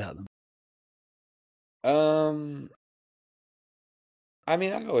feel about them? I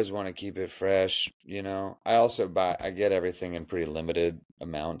mean, I always want to keep it fresh, you know. I get everything in pretty limited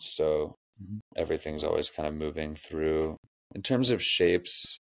amounts, so everything's always kind of moving through. In terms of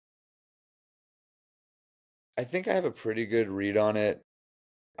shapes, I think I have a pretty good read on it.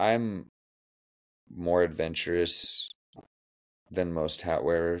 I'm more adventurous than most hat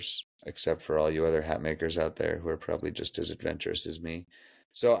wearers, except for all you other hat makers out there who are probably just as adventurous as me.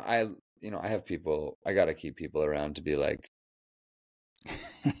 So I got to keep people around to be like,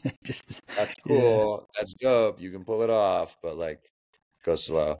 that's cool, that's dope, you can pull it off, but like, go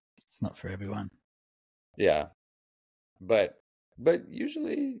slow. It's not for everyone. Yeah, but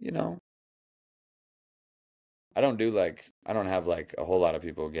usually, you know, I don't have like a whole lot of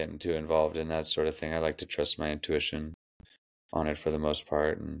people getting too involved in that sort of thing. I like to trust my intuition on it for the most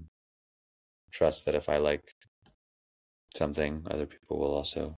part, and trust that if I like something, other people will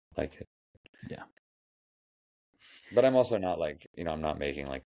also like it. Yeah. But I'm also not like, you know, I'm not making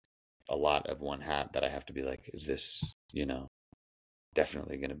like a lot of one hat that I have to be like, is this, you know,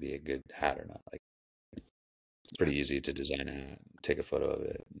 definitely going to be a good hat or not? Like, it's pretty easy to design a hat, take a photo of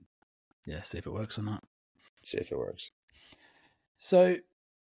it. Yeah, see if it works or not. See if it works. So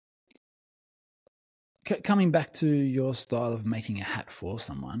coming back to your style of making a hat for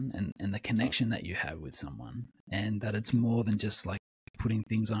someone and the connection that you have with someone, and that it's more than just like putting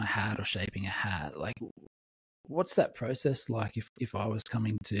things on a hat or shaping a hat. Like, what's that process like if I was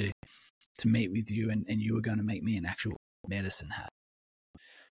coming to meet with you and you were going to make me an actual medicine hat?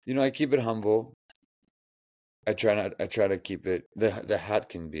 I keep it humble. I try to keep it, the hat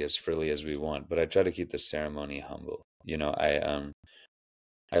can be as frilly as we want, but I try to keep the ceremony humble.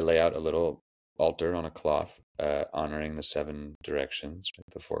 I lay out a little altar on a cloth, honoring the 7 directions,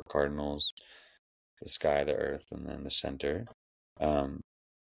 the 4 cardinals, the sky, the earth, and then the center. Um,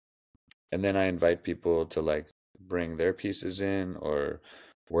 and then I invite people to like bring their pieces in or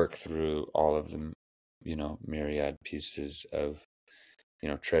work through all of the, myriad pieces of,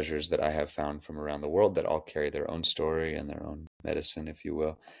 treasures that I have found from around the world that all carry their own story and their own medicine, if you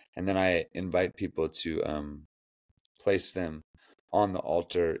will. And then I invite people to place them on the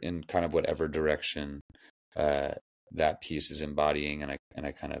altar in kind of whatever direction that piece is embodying, and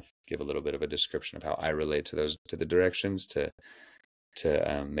I kind of give a little bit of a description of how I relate to the directions to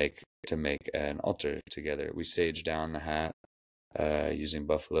make an altar together. We sage down the hat using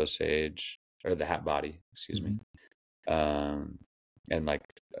buffalo sage, or the hat body, excuse me, and like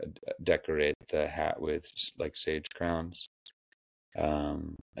decorate the hat with like sage crowns,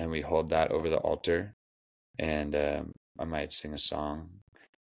 and we hold that over the altar, and I might sing a song,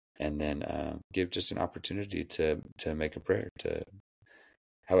 and then give just an opportunity to make a prayer, to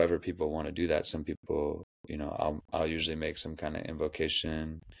however people want to do that. Some people, I'll usually make some kind of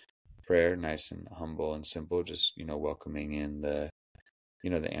invocation prayer, nice and humble and simple, just welcoming in the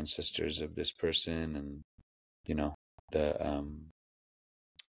the ancestors of this person, and the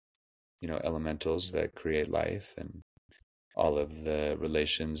elementals that create life, and all of the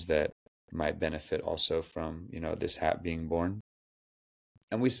relations that might benefit also from this hat being born.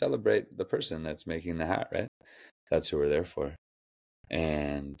 And we celebrate the person that's making the hat, right? That's who we're there for.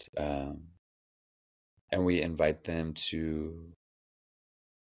 And we invite them to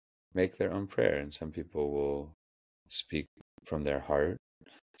make their own prayer. And some people will speak from their heart.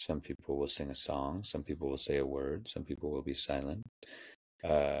 Some people will sing a song. Some people will say a word. Some people will be silent.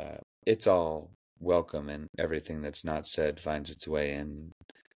 It's all welcome, and everything that's not said finds its way in.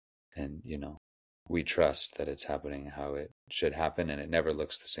 And, we trust that it's happening how it should happen, and it never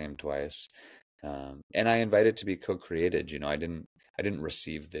looks the same twice. And I invite it to be co-created. I didn't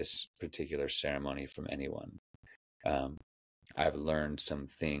receive this particular ceremony from anyone. I've learned some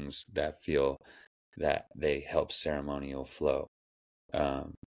things that feel that they help ceremonial flow,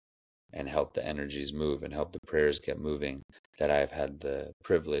 and help the energies move and help the prayers get moving, that I've had the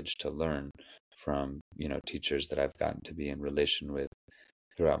privilege to learn from, teachers that I've gotten to be in relation with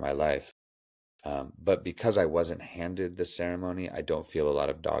throughout my life. But because I wasn't handed the ceremony, I don't feel a lot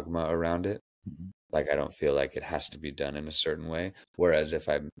of dogma around it. Mm-hmm. Like, I don't feel like it has to be done in a certain way. Whereas if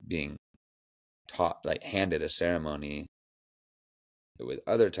I'm being taught, like handed a ceremony with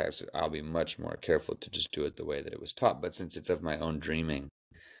other types, I'll be much more careful to just do it the way that it was taught. But since it's of my own dreaming,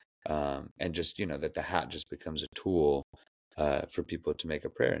 and just, that the hat just becomes a tool for people to make a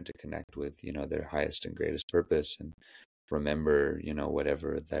prayer and to connect with, their highest and greatest purpose, and remember,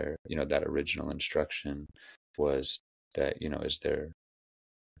 whatever their, that original instruction was, that, is their,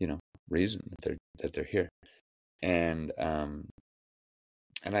 reason that they're here. And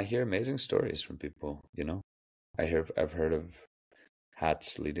I hear amazing stories from people, I've heard of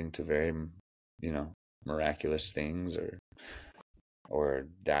hats leading to very, miraculous things, or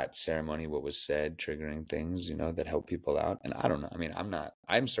that ceremony, what was said, triggering things, that help people out. And I don't know. I mean,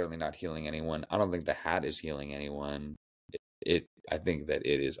 I'm certainly not healing anyone. I don't think the hat is healing anyone. I think that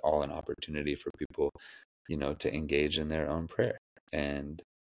it is all an opportunity for people, to engage in their own prayer. And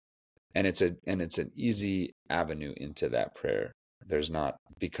it's an easy avenue into that prayer.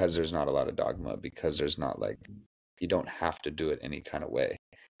 Because there's not a lot of dogma, because there's not like, you don't have to do it any kind of way.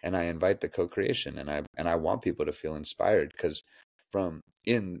 And I invite the co-creation, and I want people to feel inspired, because from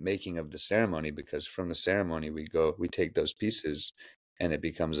in making of the ceremony, because from the ceremony we take those pieces, and it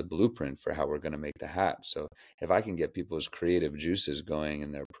becomes a blueprint for how we're going to make the hat. So if I can get people's creative juices going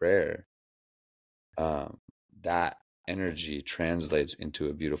in their prayer, that energy translates into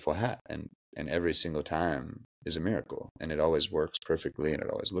a beautiful hat, and every single time is a miracle, and it always works perfectly, and it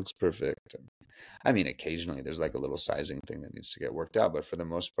always looks perfect. And, I mean, occasionally there's like a little sizing thing that needs to get worked out, but for the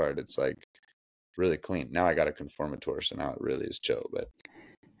most part, it's like really clean. Now I got a conformator, so now it really is chill, but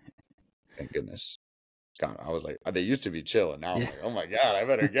thank goodness. God, I was like, they used to be chill, and now I'm like, oh my God, I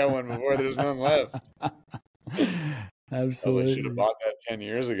better get one before there's none left. Absolutely. I was like, should have bought that 10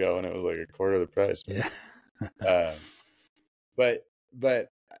 years ago, and it was like a quarter of the price. But, yeah. but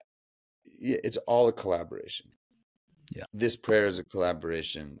it's all a collaboration. Yeah. This prayer is a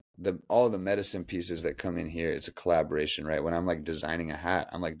collaboration. All of the medicine pieces that come in here, it's a collaboration, right? When I'm like designing a hat,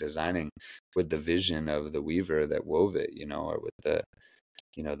 I'm like designing with the vision of the weaver that wove it, or with the,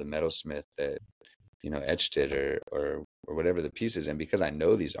 the metalsmith that, etched it or whatever the piece is. And because I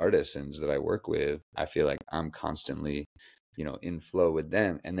know these artisans that I work with, I feel like I'm constantly, in flow with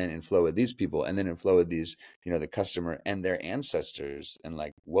them, and then in flow with these people, and then in flow with these, the customer and their ancestors. And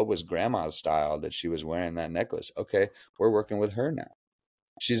like, what was grandma's style that she was wearing that necklace? Okay, we're working with her now.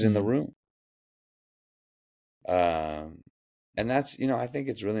 She's in the room. And that's, I think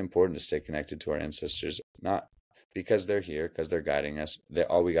it's really important to stay connected to our ancestors, not because they're here, because they're guiding us.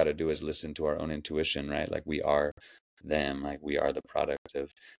 All we got to do is listen to our own intuition, right? Like we are them, like we are the product of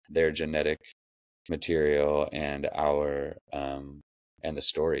their genetic material and our and the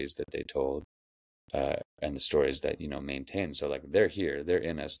stories that they told, and the stories that maintain. So like they're here, they're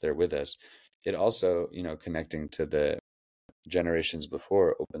in us, they're with us. It also, connecting to the generations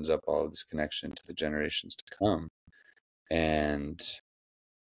before opens up all of this connection to the generations to come. And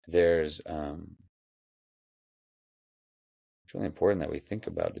there's it's really important that we think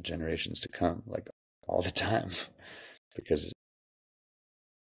about the generations to come like all the time, because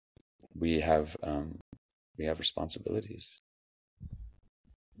we have responsibilities.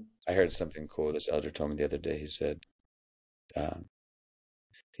 I heard something cool. This elder told me the other day. He said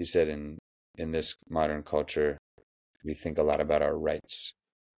in this modern culture, we think a lot about our rights,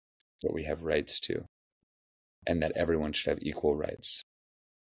 what we have rights to, and that everyone should have equal rights.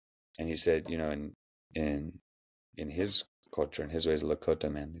 And he said, in his culture, in his way, as a Lakota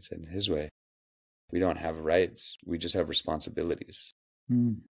man, he said, in his way, we don't have rights. We just have responsibilities.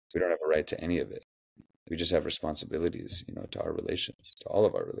 We don't have a right to any of it. We just have responsibilities, to our relations, to all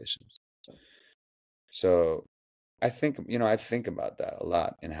of our relations. So I think about that a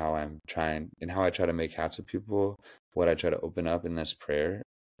lot in how I try to make hats with people, what I try to open up in this prayer,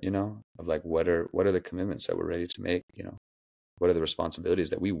 of like, what are the commitments that we're ready to make, what are the responsibilities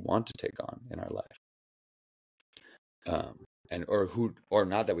that we want to take on in our life? Or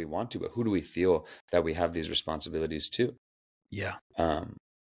not that we want to, but who do we feel that we have these responsibilities to? Yeah.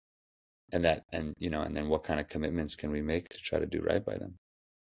 And then what kind of commitments can we make to try to do right by them?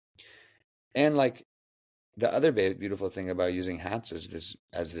 And like the other beautiful thing about using hats as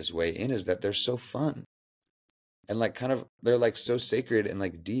this way in is that they're so fun. And like kind of they're like so sacred and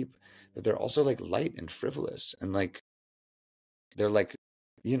like deep, but they're also like light and frivolous, and like they're like,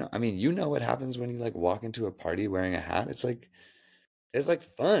 what happens when you like walk into a party wearing a hat? It's like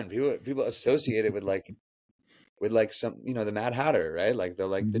fun. People associate it with some, the Mad Hatter, right? Like they're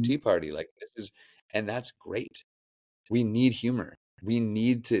like the Tea Party, like this is, and that's great. We need humor. We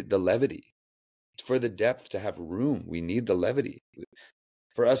need the levity. For the depth to have room, we need the levity.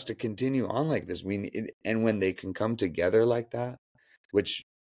 For us to continue on like this, and when they can come together like that, which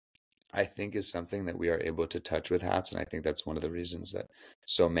I think is something that we are able to touch with hats. And I think that's one of the reasons that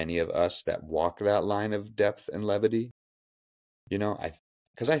so many of us that walk that line of depth and levity,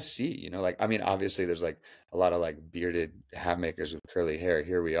 because I see, obviously there's like a lot of like bearded hat makers with curly hair.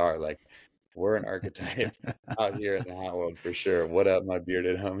 Here we are, like we're an archetype out here in the hat world for sure. What up, my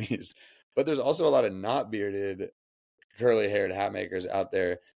bearded homies? But there's also a lot of not bearded, curly haired hat makers out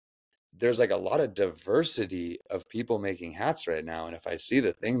there. There's like a lot of diversity of people making hats right now. And if I see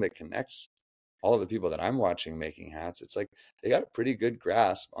the thing that connects all of the people that I'm watching making hats, it's like they got a pretty good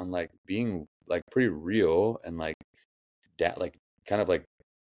grasp on like being like pretty real and like like kind of like,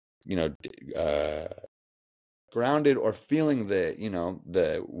 grounded, or feeling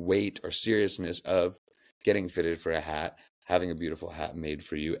the weight or seriousness of getting fitted for a hat, having a beautiful hat made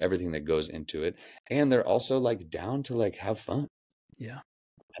for you, everything that goes into it. And they're also like down to like have fun. Yeah.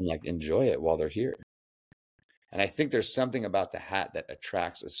 And like enjoy it while they're here. And I think there's something about the hat that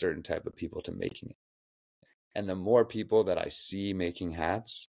attracts a certain type of people to making it. And the more people that I see making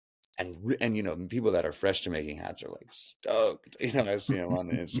hats, and people that are fresh to making hats are like stoked. I see them on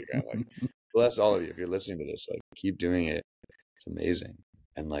the Instagram, like, bless all of you. If you're listening to this, like keep doing it. It's amazing.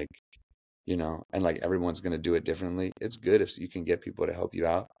 And like, and like everyone's going to do it differently. It's good if you can get people to help you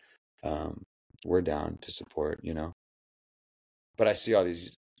out. We're down to support, but I see all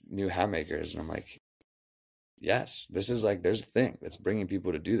these new hat makers and I'm like, yes, this is like, there's a thing that's bringing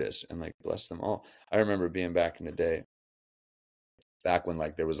people to do this, and like bless them all. I remember being back in the day, back when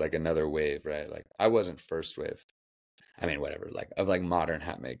like there was like another wave, right? Like I wasn't first wave. I mean, whatever, like of like modern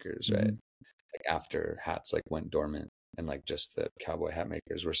hat makers, right? Like after hats like went dormant and like just the cowboy hat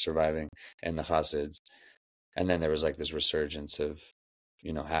makers were surviving and the chassids. And then there was like this resurgence of,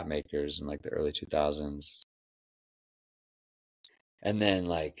 hat makers in like the early 2000s. And then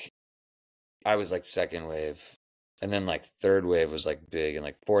like I was like second wave. And then like third wave was like big, and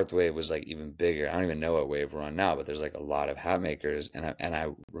like fourth wave was like even bigger. I don't even know what wave we're on now, but there's like a lot of hat makers. And I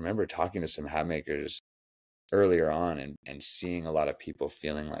remember talking to some hat makers earlier on, and seeing a lot of people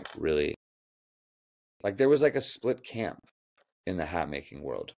feeling like really like there was like a split camp in the hat making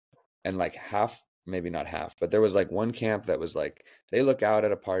world. And like half, maybe not half, but there was like one camp that was like they look out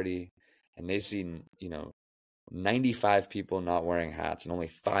at a party and they see, 95 people not wearing hats and only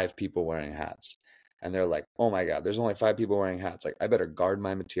 5 people wearing hats. And they're like, oh my God, there's only 5 people wearing hats. Like, I better guard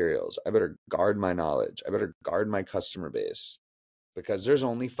my materials. I better guard my knowledge. I better guard my customer base because there's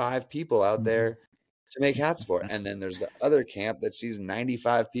only 5 people out there to make hats for. And then there's the other camp that sees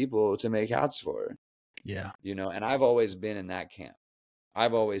 95 people to make hats for. Yeah. And I've always been in that camp.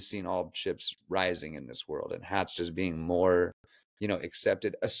 I've always seen all ships rising in this world and hats just being more,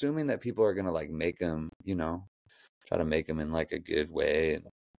 accepted, assuming that people are going to like make them, try to make them in like a good way and,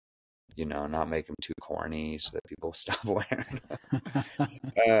 not make them too corny so that people stop wearing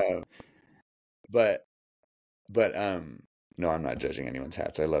them. But no, I'm not judging anyone's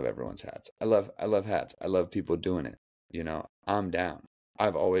hats. I love everyone's hats. I love hats. I love people doing it. I'm down.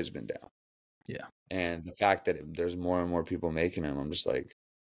 I've always been down. Yeah. And the fact that there's more and more people making them, I'm just like,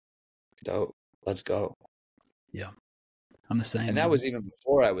 dope. Let's go. Yeah. I'm the same. And that was even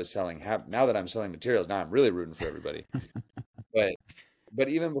before I was selling hats. Now that I'm selling materials, now I'm really rooting for everybody. But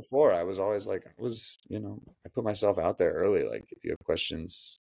even before, I was always like, I put myself out there early. Like, if you have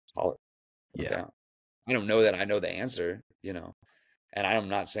questions, holler. I'm down. I don't know that I know the answer, and I'm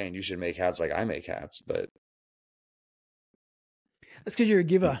not saying you should make hats like I make hats, but that's because you're a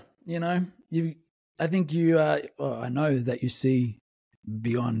giver. I think you. I know that you see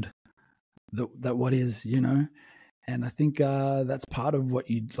beyond that what is, and I think that's part of what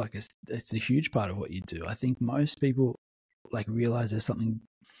you like. It's a huge part of what you do. I think most people like realize there's something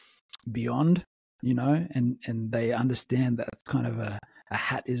beyond, and they understand that it's kind of a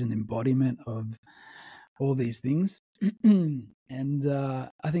hat is an embodiment of all these things. And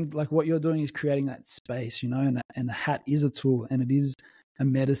I think like what you're doing is creating that space, and the hat is a tool and it is a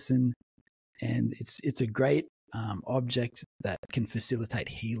medicine, and it's a great object that can facilitate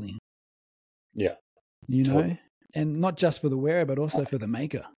healing. Yeah. Totally. And not just for the wearer, but also for the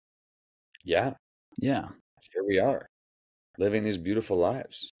maker. Yeah. Yeah. Here we are, living these beautiful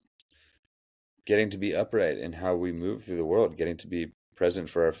lives, getting to be upright in how we move through the world, getting to be present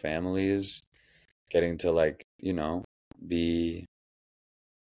for our families, getting to like, be,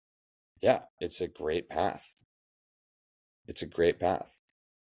 it's a great path. It's a great path.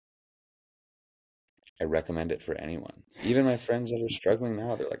 I recommend it for anyone. Even my friends that are struggling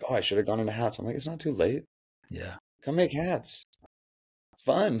now, they're like, oh, I should have gone into hats. I'm like, it's not too late. Yeah. Come make hats. It's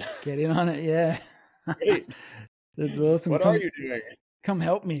fun. Get in on it. Yeah. Great. That's awesome. What are you doing? Come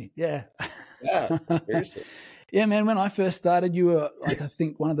help me. Yeah. Yeah, seriously. Yeah, man. When I first started, you were like, I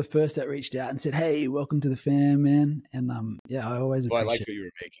think one of the first that reached out and said, "Hey, welcome to the fam, man." And I always I liked what you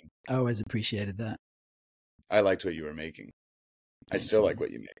were making. I always appreciated that. I liked what you were making. I still like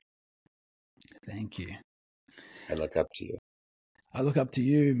what you make. Thank you. I look up to you. I look up to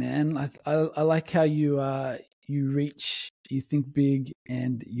you, man. I like how you reach, you think big,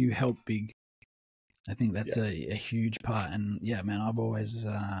 and you help big. I think that's a huge part. And yeah, man, I've always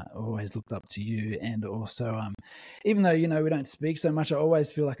looked up to you. And also, even though, we don't speak so much, I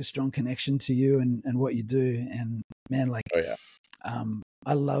always feel like a strong connection to you and what you do. And man, like,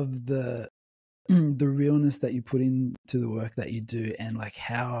 I love the realness that you put into the work that you do, and like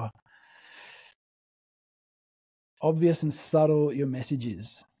how obvious and subtle your message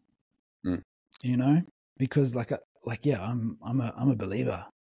is, because I'm a believer.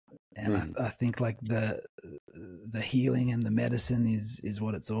 And I think like the healing and the medicine is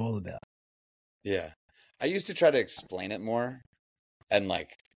what it's all about. Yeah. I used to try to explain it more and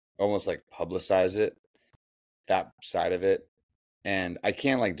like almost like publicize it, that side of it. And I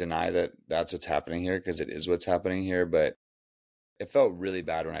can't like deny that that's what's happening here, because it is what's happening here, but it felt really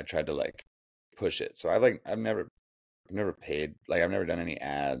bad when I tried to like push it. So I've never paid, like I've never done any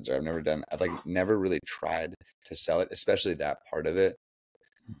ads, or I've like never really tried to sell it, especially that part of it.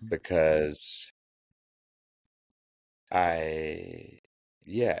 Because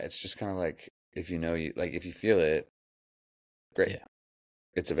it's just kind of like, if if you feel it, great,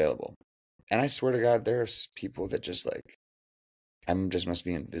 it's available. And I swear to God, there's people that just like, I'm just must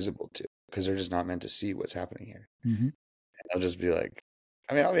be invisible to, because they're just not meant to see what's happening here. And I'll just be like,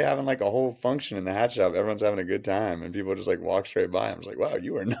 I'll be having like a whole function in the hat shop. Everyone's having a good time, and people just like walk straight by. I'm just like, wow,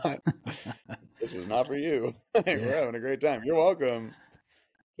 you are not, this was not for you. We're having a great time. You're welcome.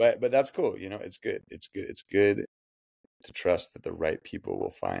 But that's cool. It's good. It's good to trust that the right people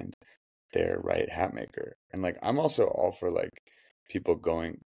will find their right hat maker. And like, I'm also all for like people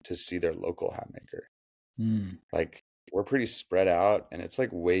going to see their local hat maker. Like, we're pretty spread out, and it's like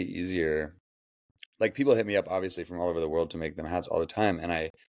way easier. Like, people hit me up obviously from all over the world to make them hats all the time, and I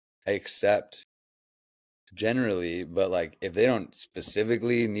accept generally, but like if they don't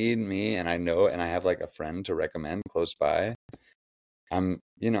specifically need me and I know and I have like a friend to recommend close by, I'm,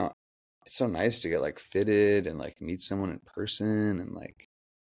 it's so nice to get like fitted and like meet someone in person and like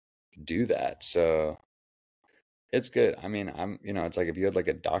do that. So it's good. I mean, it's like if you had like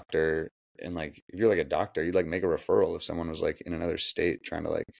a doctor and like if you're like a doctor, you'd like make a referral if someone was like in another state trying to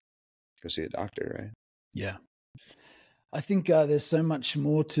like go see a doctor, right? Yeah. I think there's so much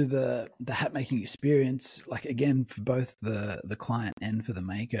more to the hat making experience, like again, for both the client and for the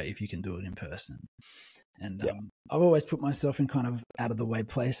maker, if you can do it in person. And I've always put myself in kind of out of the way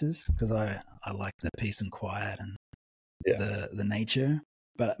places because I like the peace and quiet and the nature.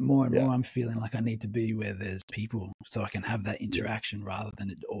 But more and more I'm feeling like I need to be where there's people so I can have that interaction rather than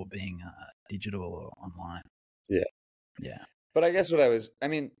it all being digital or online. Yeah. Yeah. But I guess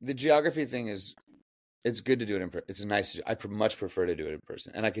the geography thing is, it's good to do it in person. It's nice. I much prefer to do it in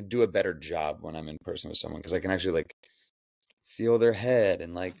person. And I could do a better job when I'm in person with someone because I can actually like feel their head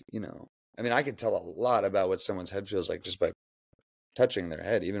and like, I can tell a lot about what someone's head feels like just by touching their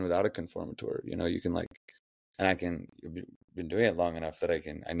head, even without a conformator. You can like, and I've been doing it long enough that I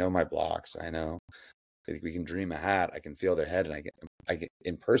know my blocks. I know we can dream a hat. I can feel their head, and I can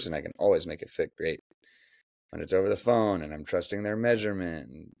in person, I can always make it fit great. When it's over the phone and I'm trusting their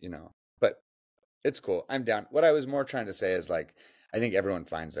measurement, but it's cool. I'm down. What I was more trying to say is like, I think everyone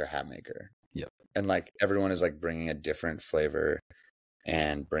finds their hat maker. Yep. And like everyone is like bringing a different flavor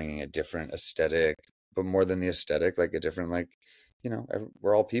and bringing a different aesthetic, but more than the aesthetic, like a different, like,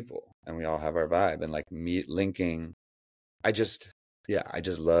 we're all people and we all have our vibe and like linking. I just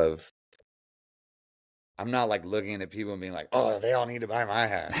love, I'm not like looking at people and being like, oh, they all need to buy my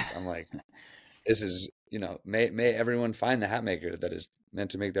hats. I'm like, this is, may everyone find the hat maker that is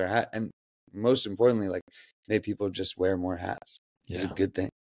meant to make their hat. And most importantly, like, may people just wear more hats. It's a good thing.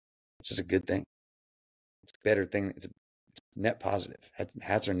 It's just a good thing. It's a better thing. It's net positive.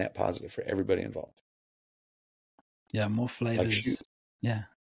 Hats are net positive for everybody involved. Yeah, more flavors. Like shoes. Yeah,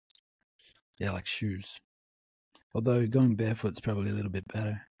 like shoes. Although going barefoot's probably a little bit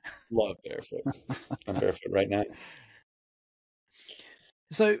better. Love barefoot. I'm barefoot right now.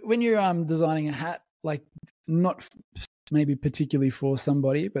 So when you're designing a hat, like not maybe particularly for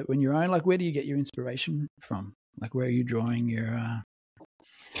somebody, but when you're own, like where do you get your inspiration from? Like where are you drawing your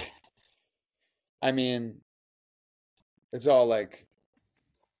it's all like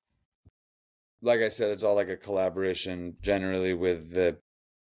I said, it's all like a collaboration generally with the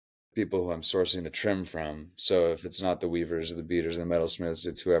people who I'm sourcing the trim from. So if it's not the weavers or the beaters, the metalsmiths,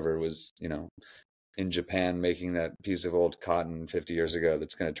 it's whoever was, in Japan making that piece of old cotton 50 years ago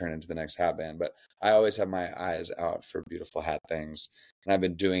that's going to turn into the next hat band. But I always have my eyes out for beautiful hat things. And I've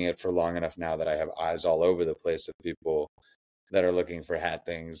been doing it for long enough now that I have eyes all over the place of people that are looking for hat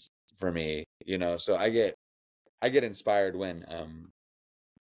things for me, so I get inspired when,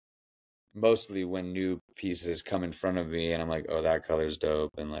 mostly when new pieces come in front of me and I'm like, oh, that color's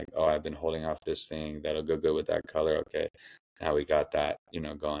dope. And like, oh, I've been holding off this thing that'll go good with that color. Okay. Now we got that,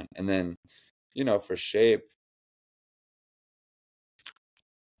 going. And then, for shape,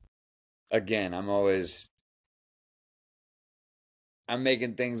 again, I'm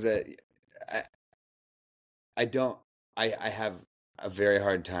making things that I have a very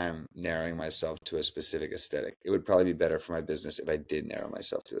hard time narrowing myself to a specific aesthetic. It would probably be better for my business if I did narrow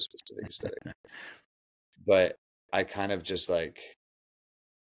myself to a specific aesthetic. But I kind of just like,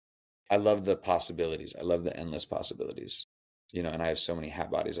 I love the possibilities. I love the endless possibilities, and I have so many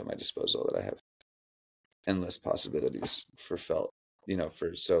hat bodies at my disposal that I have endless possibilities for felt,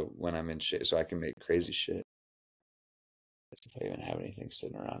 so when I'm in shape, so I can make crazy shit. If I even have anything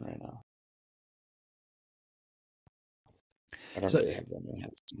sitting around right now. I don't really have that many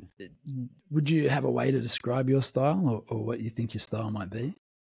hats. Would you have a way to describe your style or what you think your style might be?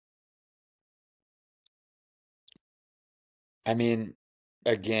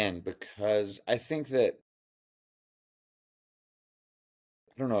 Again, because I think that,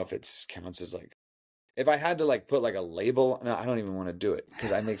 I don't know if it counts as like, if I had to like put like a label, no, I don't even want to do it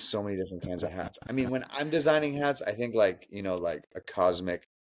because I make so many different kinds of hats. When I'm designing hats, I think like, like a cosmic,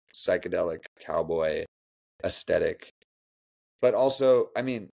 psychedelic cowboy aesthetic. But also,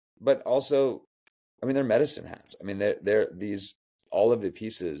 they're medicine hats. They're these, all of the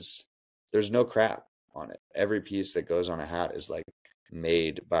pieces, there's no crap on it. Every piece that goes on a hat is like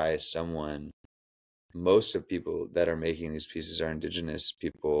made by someone. Most of people that are making these pieces are indigenous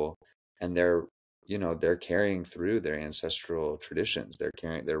people. and they're carrying through their ancestral traditions.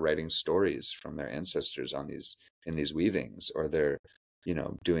 They're writing stories from their ancestors in these weavings, or they're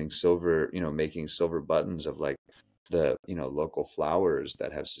doing silver, making silver buttons of like the local flowers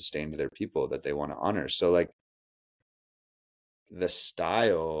that have sustained their people that they want to honor. So like the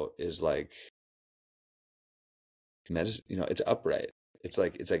style is like medicine, it's upright. It's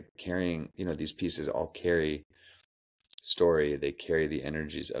like carrying, these pieces all carry story. They carry the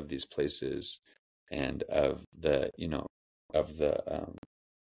energies of these places and of the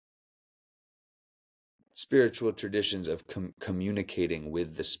spiritual traditions of communicating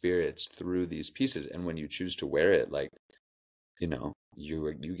with the spirits through these pieces. And when you choose to wear it, like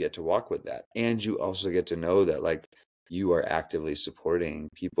you get to walk with that, and you also get to know that like you are actively supporting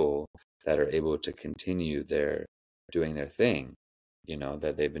people that are able to continue doing their thing,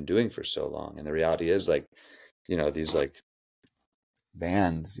 that they've been doing for so long. And the reality is like these like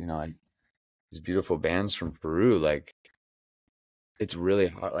bands, like these beautiful bands from Peru, like it's really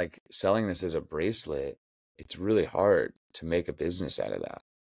hard, like selling this as a bracelet, it's really hard to make a business out of that,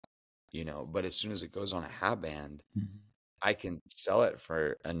 but as soon as it goes on a hat band, I can sell it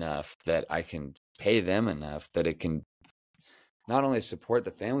for enough that I can pay them enough that it can not only support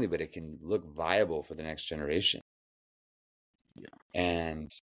the family, but it can look viable for the next generation. Yeah.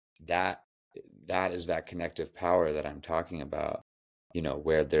 And that is that connective power that I'm talking about,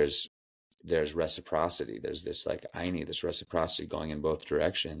 where there's reciprocity. There's this like this reciprocity going in both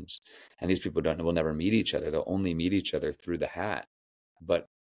directions. And these people will never meet each other. They'll only meet each other through the hat. But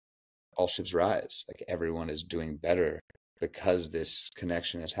all ships rise. Like everyone is doing better because this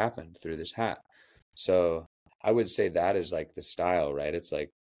connection has happened through this hat. So I would say that is like the style, right? It's like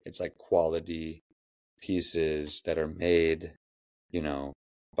quality pieces that are made,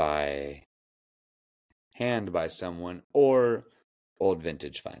 by hand by someone, or old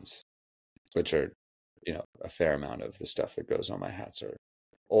vintage finds, which are, a fair amount of the stuff that goes on my hats are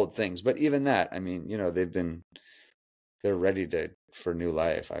old things. But even that, I mean, they're ready for new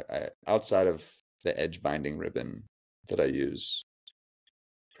life. I outside of the edge binding ribbon that I use,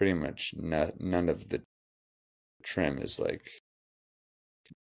 pretty much none of the trim is like,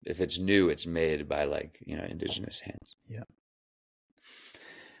 if it's new, it's made by like, indigenous hands. Yeah.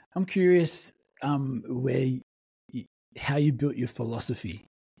 I'm curious how you built your philosophy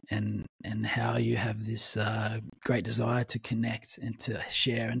and how you have this great desire to connect and to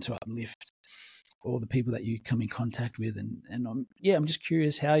share and to uplift all the people that you come in contact with. And I'm just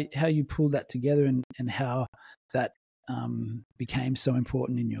curious how you pulled that together and how that became so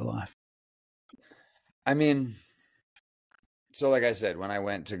important in your life. I mean, so like I said, when I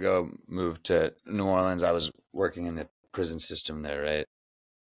went to go move to New Orleans, I was working in the prison system there, right?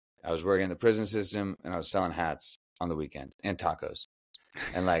 I was working in the prison system and I was selling hats on the weekend and tacos.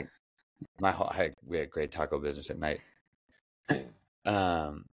 And like we had great taco business at night.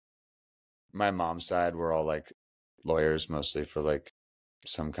 My mom's side were all like lawyers, mostly for like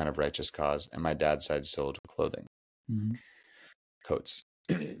some kind of righteous cause. And my dad's side sold clothing, coats.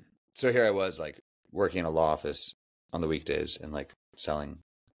 So here I was like working in a law office on the weekdays and like selling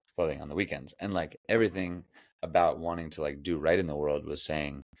clothing on the weekends. And like everything about wanting to like do right in the world was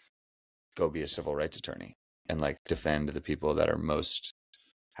saying, go be a civil rights attorney and like defend the people that are most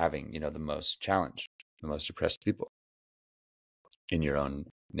having, the most challenge, the most oppressed people in your own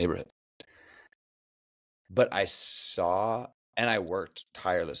neighborhood. But I saw, and I worked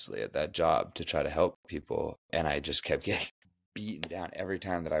tirelessly at that job to try to help people. And I just kept getting beaten down every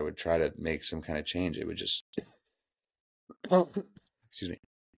time that I would try to make some kind of change. It would just, excuse me.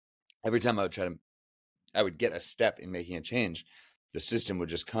 Every time I would get a step in making a change, the system would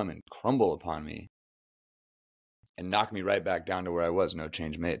just come and crumble upon me and knock me right back down to where I was, no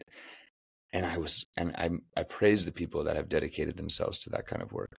change made. And I praise the people that have dedicated themselves to that kind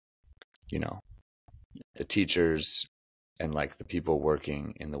of work. The teachers and like the people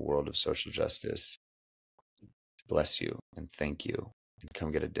working in the world of social justice, bless you and thank you, and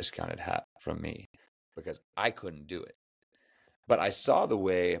come get a discounted hat from me because I couldn't do it. But I saw the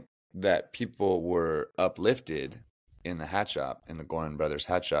way that people were uplifted in the hat shop, in the Gorin Brothers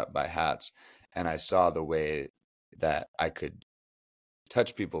hat shop, by hats. And I saw the way that I could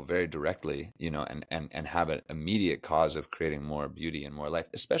touch people very directly, and have an immediate cause of creating more beauty and more life,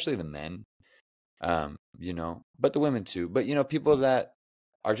 especially the men, but the women too. But, people that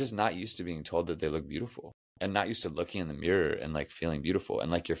are just not used to being told that they look beautiful and not used to looking in the mirror and like feeling beautiful.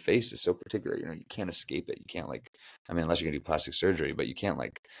 And like your face is so particular, you can't escape it. You can't unless you're gonna do plastic surgery, but you can't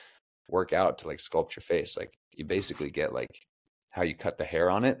like work out to like sculpt your face. Like you basically get like how you cut the hair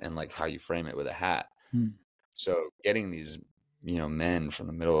on it and like how you frame it with a hat. So getting these, men from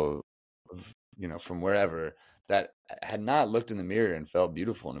the middle from wherever, that had not looked in the mirror and felt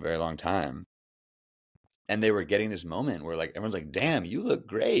beautiful in a very long time. And they were getting this moment where like everyone's like, damn, you look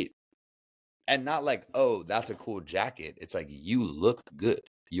great. And not like, oh, that's a cool jacket. It's like, you look good.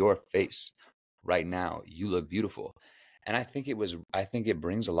 Your face right now, you look beautiful. And I think it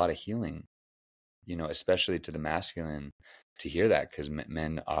brings a lot of healing, especially to the masculine, to hear that, because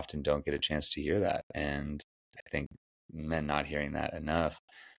men often don't get a chance to hear that. And I think men not hearing that enough,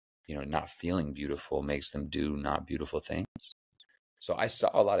 not feeling beautiful, makes them do not beautiful things. So I saw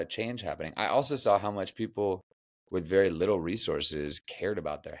a lot of change happening. I also saw how much people with very little resources cared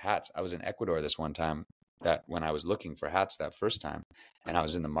about their hats. I was in Ecuador this one time, that when I was looking for hats that first time, and I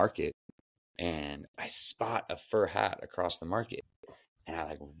was in the market, and I spot a fur hat across the market, and I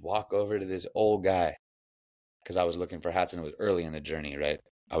like walk over to this old guy, because I was looking for hats, and it was early in the journey, right?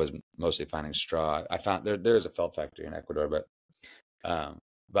 I was mostly finding straw. I found there's a felt factory in Ecuador, but I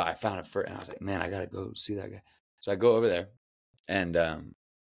found a fur, and I was like, man, I gotta go see that guy. So I go over there, and I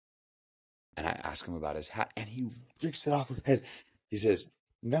ask him about his hat, and he rips it off his head. He says,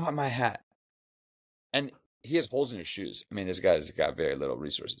 "Not my hat." And he has holes in his shoes. I mean, this guy's got very little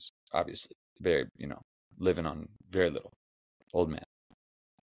resources, obviously. Very, living on very little. Old man.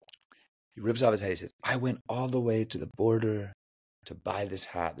 He rips off his head. He says, "I went all the way to the border to buy this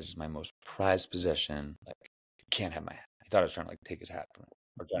hat. This is my most prized possession. Like, you can't have my hat." He thought I was trying to take his hat from him,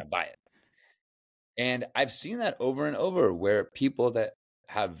 or trying to buy it. And I've seen that over and over, where people that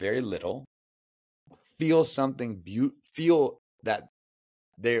have very little feel something, feel that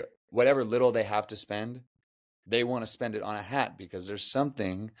whatever little they have to spend, they want to spend it on a hat, because there's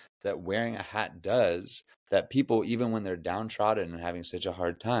something that wearing a hat does, that people, even when they're downtrodden and having such a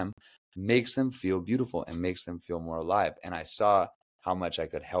hard time, makes them feel beautiful and makes them feel more alive. And I saw how much I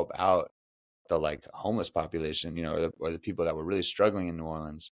could help out the like homeless population, or the people that were really struggling in New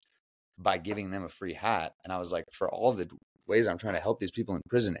Orleans, by giving them a free hat. And I was like, for all the ways I'm trying to help these people in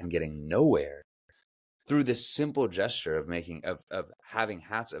prison and getting nowhere, through this simple gesture of having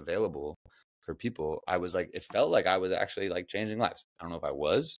hats available for people, I was like, it felt like I was actually like changing lives. I don't know if I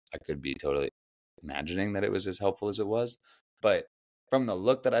was. I could be totally imagining that it was as helpful as it was. But from the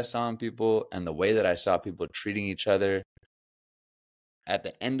look that I saw in people, and the way that I saw people treating each other at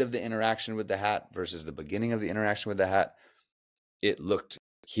the end of the interaction with the hat versus the beginning of the interaction with the hat, it looked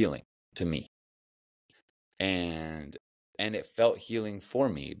healing to me. And it felt healing for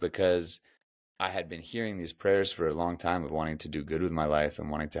me, because I had been hearing these prayers for a long time of wanting to do good with my life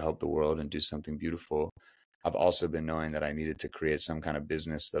and wanting to help the world and do something beautiful. I've also been knowing that I needed to create some kind of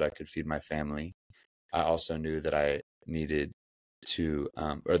business that I could feed my family. I also knew that I needed to,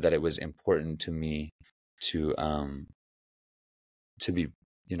 or that it was important to me to be,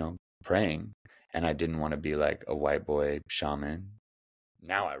 praying. And I didn't want to be like a white boy shaman.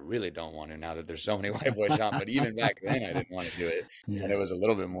 Now I really don't want to, now that there's so many white boy shamans, but even back then I didn't want to do it. Yeah. And it was a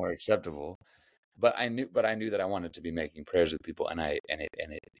little bit more acceptable. But I knew that I wanted to be making prayers with people, and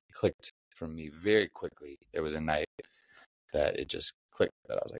it clicked for me very quickly. There was a night that it just clicked,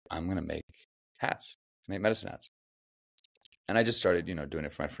 that I was like, I'm gonna make hats, make medicine hats, and I just started, doing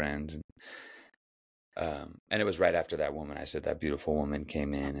it for my friends, and it was right after that woman, I said, that beautiful woman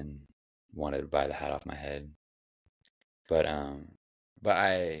came in and wanted to buy the hat off my head, but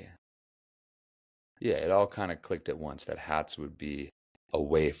it all kind of clicked at once, that hats would be a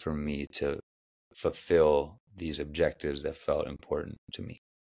way for me to fulfill these objectives that felt important to me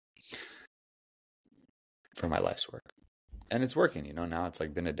for my life's work. And it's working, now it's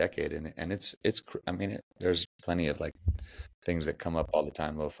like been a decade, and it's there's plenty of like things that come up all the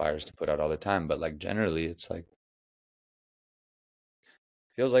time, little fires to put out all the time, but like generally it's like,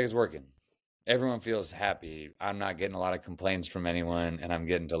 feels like it's working. Everyone feels happy. I'm not getting a lot of complaints from anyone, and I'm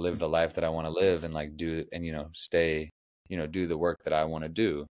getting to live the life that I want to live, and like do, and stay, do the work that I want to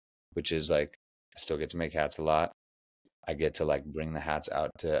do, which is like, I still get to make hats a lot. I get to like bring the hats out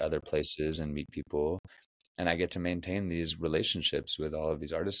to other places and meet people, and I get to maintain these relationships with all of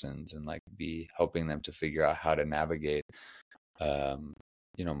these artisans, and like be helping them to figure out how to navigate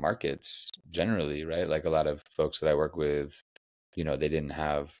markets generally, right? Like a lot of folks that I work with,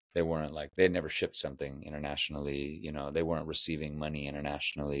 they weren't like, they had never shipped something internationally, they weren't receiving money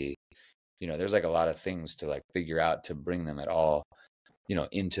internationally. There's like a lot of things to like figure out to bring them at all,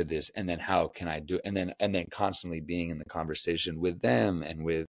 into this. And then how can I do, and then constantly being in the conversation with them and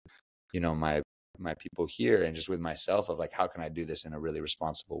with, my people here, and just with myself, of like, how can I do this in a really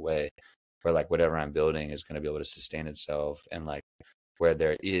responsible way, where like whatever I'm building is going to be able to sustain itself, and like where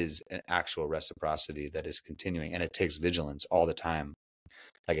there is an actual reciprocity that is continuing. And it takes vigilance all the time.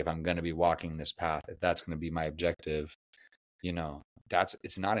 Like if I'm going to be walking this path, if that's going to be my objective,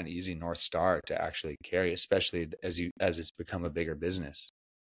 it's not an easy North Star to actually carry, especially as it's become a bigger business.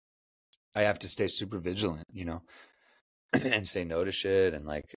 I have to stay super vigilant, and say no to shit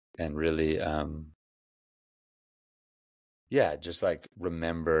and really, yeah, just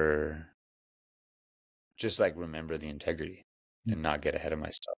remember the integrity and not get ahead of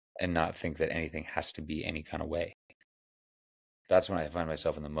myself and not think that anything has to be any kind of way. That's when I find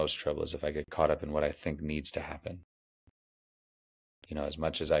myself in the most trouble, is if I get caught up in what I think needs to happen. As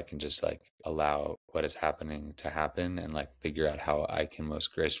much as I can just allow what is happening to happen and figure out how I can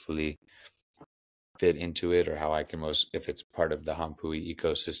most gracefully fit into it, or how I can most, if it's part of the Hampui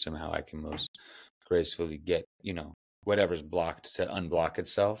ecosystem, how I can most gracefully get, whatever's blocked to unblock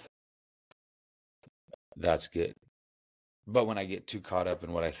itself. That's good. But when I get too caught up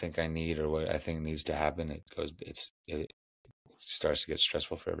in what I think I need or what I think needs to happen, it starts to get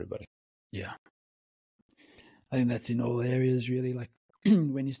stressful for everybody. Yeah. I think that's in all areas, really.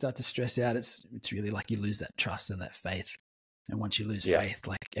 When you start to stress out, it's really you lose that trust and that faith. And once you lose faith,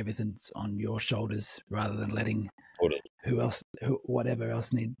 everything's on your shoulders rather than letting whatever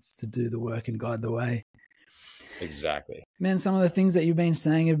else needs to do the work and guide the way. Exactly. Man, some of the things that you've been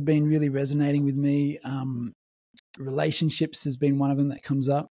saying have been really resonating with me. Relationships has been one of them that comes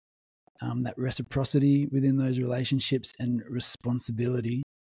up. That reciprocity within those relationships and responsibility.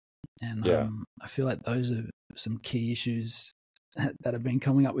 And I feel like those are some key issues that have been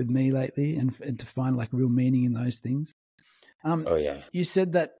coming up with me lately, and to find real meaning in those things. You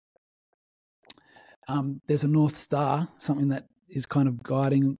said that there's a North Star, something that is kind of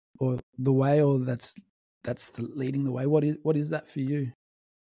guiding or the way, or that's leading the way. What is that for you?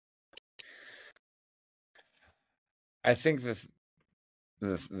 I think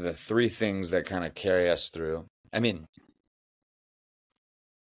the three things that kind of carry us through. I mean,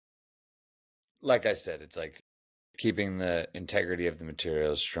 like I said, it's keeping the integrity of the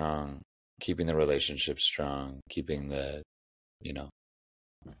materials strong, keeping the relationship strong, keeping the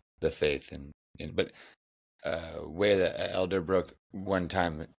faith but way the elder broke one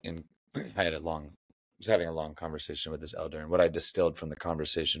time I was having a long conversation with this elder, and what I distilled from the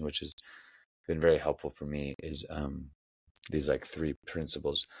conversation, which has been very helpful for me, is these three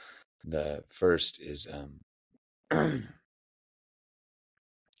principles. The first is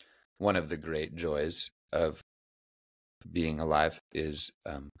one of the great joys of being alive is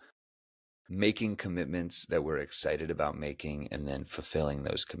making commitments that we're excited about making and then fulfilling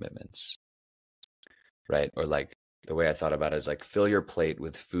those commitments. Right? Or the way I thought about it is fill your plate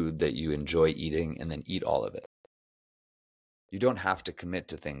with food that you enjoy eating and then eat all of it. You don't have to commit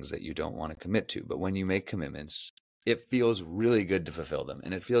to things that you don't want to commit to, but when you make commitments, it feels really good to fulfill them,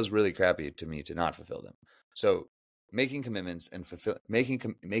 and it feels really crappy to me to not fulfill them. So making commitments and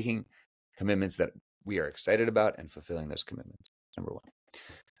making commitments that we are excited about and fulfilling those commitments. Number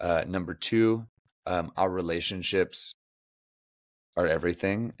one. Number two, our relationships are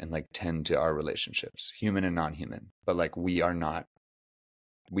everything, and tend to our relationships, human and non-human. But we are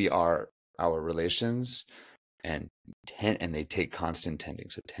our relations, and they take constant tending.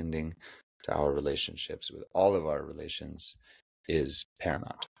 So tending to our relationships with all of our relations is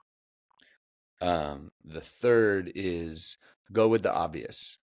paramount. The third is go with the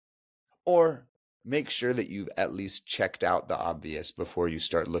obvious, or make sure that you've at least checked out the obvious before you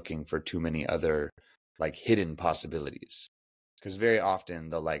start looking for too many other hidden possibilities. Because very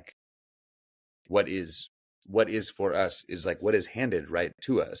often what is for us is what is handed right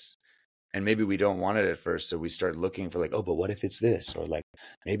to us. And maybe we don't want it at first, so we start looking for oh, but what if it's this? Or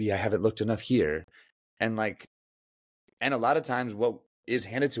maybe I haven't looked enough here. And and a lot of times what is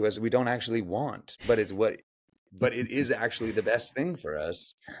handed to us we don't actually want, but it is actually the best thing for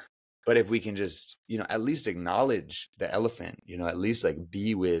us. But if we can just, at least acknowledge the elephant, at least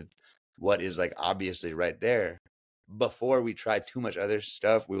be with what is obviously right there before we try too much other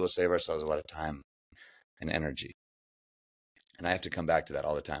stuff, we will save ourselves a lot of time and energy. And I have to come back to that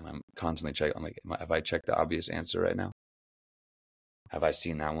all the time. I'm constantly checking. Have I checked the obvious answer right now? Have I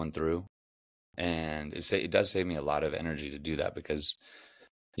seen that one through? And it does save me a lot of energy to do that, because,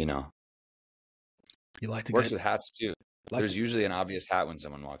 you like to works with hats too. There's usually an obvious hat when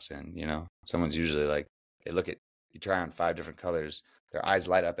someone walks in. Someone's usually hey, you try on 5 different colors, their eyes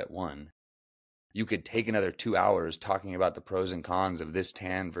light up at one. You could take another 2 hours talking about the pros and cons of this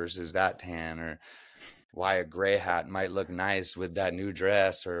tan versus that tan, or why a gray hat might look nice with that new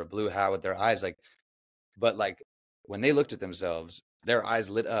dress, or a blue hat with their eyes but when they looked at themselves, their eyes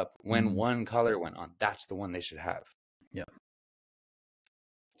lit up when one color went on. That's the one they should have. Yeah.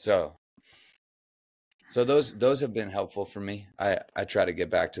 So those have been helpful for me. I try to get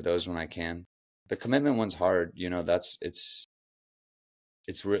back to those when I can. The commitment one's hard,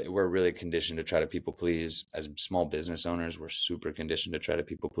 we're really conditioned to try to people please. As small business owners, we're super conditioned to try to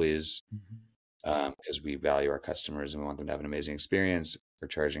people please because we value our customers and we want them to have an amazing experience. We're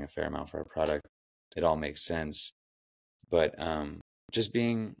charging a fair amount for our product. It all makes sense. But just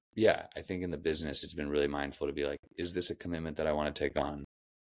being, I think in the business, it's been really mindful to be like, is this a commitment that I want to take on?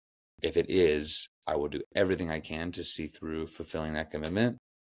 If it is, I will do everything I can to see through fulfilling that commitment.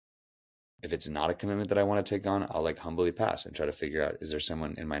 If it's not a commitment that I want to take on, I'll like humbly pass and try to figure out, is there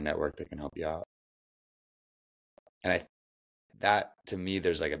someone in my network that can help you out? And that to me,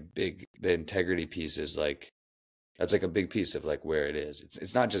 there's like the integrity piece is like, that's like a big piece of like where it is.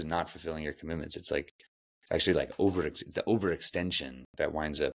 It's not just not fulfilling your commitments. It's like actually like it's the overextension that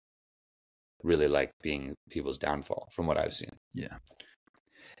winds up really like being people's downfall from what I've seen. Yeah.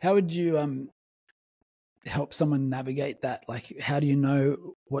 How would you help someone navigate that? Like, how do you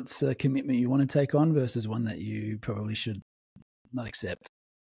know what's a commitment you want to take on versus one that you probably should not accept?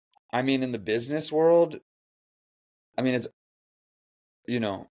 I mean, in the business world, I mean, it's,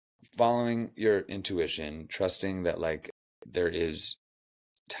 following your intuition, trusting that like there is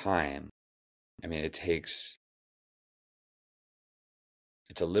time. I mean, it's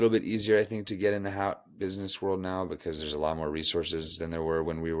a little bit easier, I think, to get in the business world now because there's a lot more resources than there were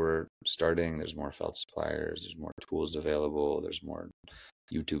when we were starting. There's more felt suppliers, there's more tools available, there's more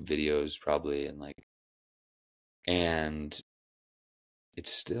YouTube videos probably, and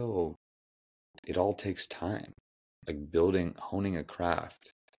it's still, it all takes time. Like honing a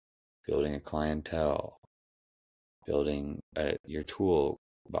craft, building a clientele, building your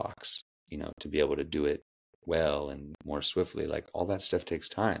toolbox, to be able to do it well and more swiftly. Like all that stuff takes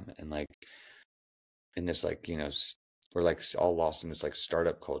time. And like in this, like, we're like all lost in this like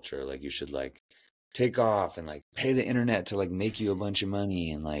startup culture. Like you should like take off and like pay the internet to like make you a bunch of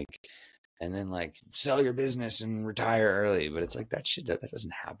money and then like sell your business and retire early. But it's like that shit, that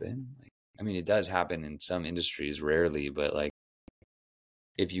doesn't happen. Like, I mean, it does happen in some industries, rarely, but like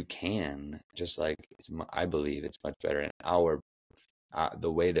if you can, just like I believe it's much better. And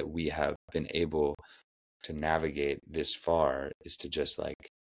the way that we have been able to navigate this far is to just like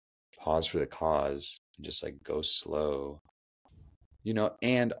pause for the cause and just like go slow,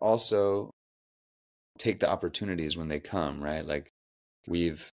 and also take the opportunities when they come, right? Like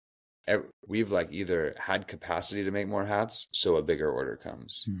we've like either had capacity to make more hats, so a bigger order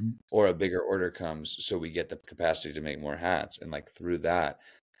comes, or a bigger order comes, so we get the capacity to make more hats. And like through that,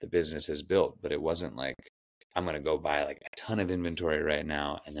 the business has built. But it wasn't like, I'm going to go buy like a ton of inventory right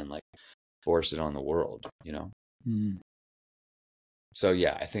now and then like force it on the world, So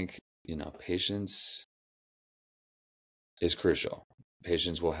yeah, I think, patience is crucial.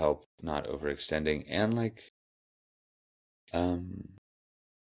 Patience will help not overextending, and like,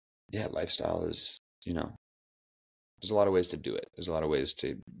 lifestyle is, there's a lot of ways to do it. There's a lot of ways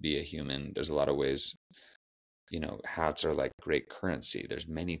to be a human. There's a lot of ways, hats are like great currency. There's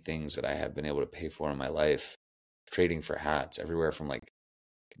many things that I have been able to pay for in my life trading for hats, everywhere from like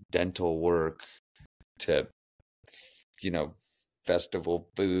dental work to, festival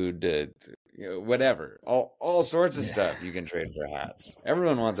food to, whatever, all sorts of stuff you can trade for hats.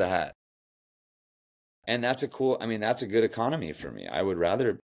 Everyone wants a hat. And that's a good economy for me. I would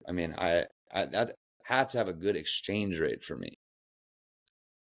rather, that hats have a good exchange rate for me.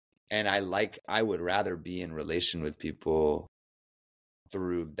 And I would rather be in relation with people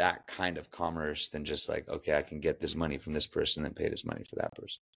through that kind of commerce than just like, okay, I can get this money from this person and pay this money for that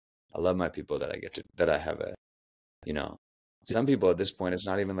person. I love my people that I have some people at this point, it's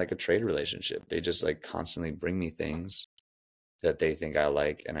not even like a trade relationship. They just like constantly bring me things that they think I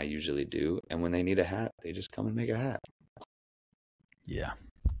like, and I usually do. And when they need a hat, they just come and make a hat. Yeah.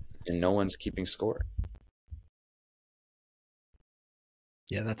 And no one's keeping score.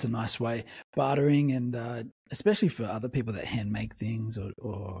 Yeah, that's a nice way. Bartering, and especially for other people that hand make things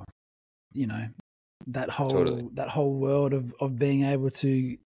or that whole world of being able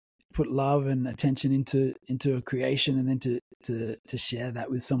to put love and attention into a creation and then to share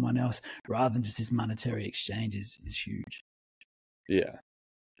that with someone else rather than just this monetary exchange is huge. Yeah.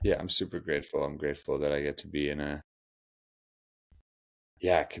 I'm super grateful. I'm grateful that I get to be in a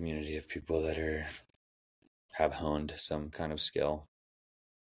community of people that have honed some kind of skill.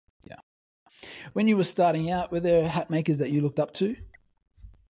 Yeah. When you were starting out, were there hat makers that you looked up to?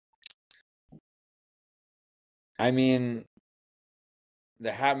 I mean,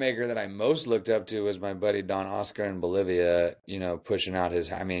 the hat maker that I most looked up to was my buddy Don Oscar in Bolivia, pushing out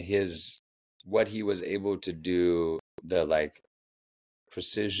what he was able to do, the like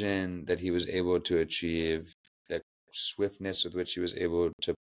precision that he was able to achieve, the swiftness with which he was able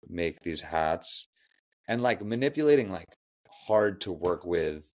to make these hats, and like manipulating like hard to work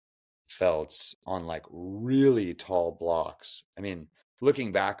with felts on like really tall blocks. I mean,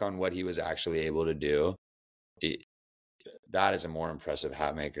 looking back on what he was actually able to do, that is a more impressive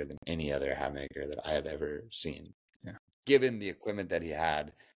hat maker than any other hat maker that I have ever seen. Yeah. Given the equipment that he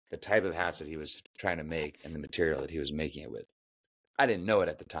had, the type of hats that he was trying to make, and the material that he was making it with. I didn't know it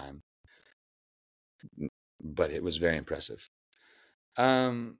at the time, but it was very impressive.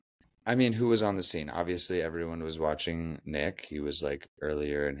 I mean, who was on the scene? Obviously, everyone was watching Nick. He was like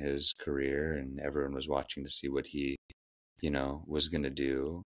earlier in his career, and everyone was watching to see what he, was going to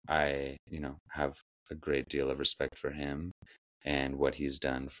do. I, have a great deal of respect for him and what he's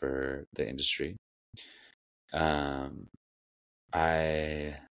done for the industry.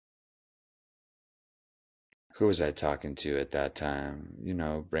 Who was I talking to at that time?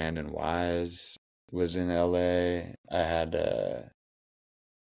 Brandon Wise was in LA. I had,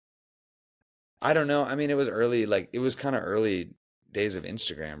 I don't know. I mean, it was early, like it was kind of early days of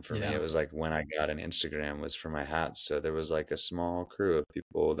Instagram for me. It was like when I got an Instagram was for my hats. So there was like a small crew of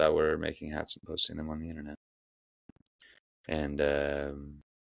people that were making hats and posting them on the internet. And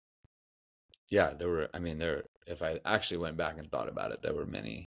if I actually went back and thought about it, there were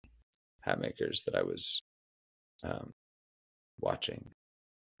many hat makers that I was watching,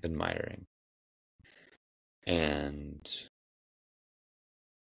 admiring. And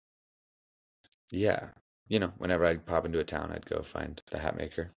yeah, whenever I'd pop into a town, I'd go find the hat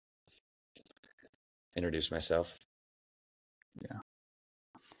maker, introduce myself. Yeah.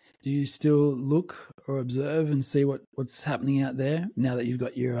 Do you still look or observe and see what's happening out there now that you've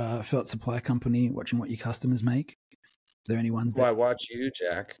got your felt supply company, watching what your customers make? Are there any ones I watch you,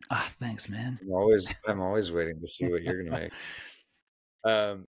 Jack. Thanks, man. I'm always waiting to see what you're gonna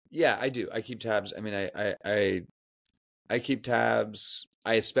make. Yeah, I do. I keep tabs. I mean, I keep tabs.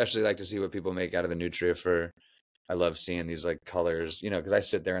 I especially like to see what people make out of the Nutria fur. I love seeing these like colors, because I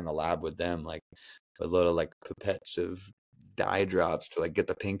sit there in the lab with them, like with little like pipettes of dye drops to like get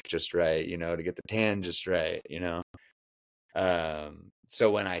the pink just right, to get the tan just right,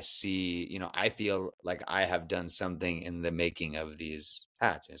 So when I see, I feel like I have done something in the making of these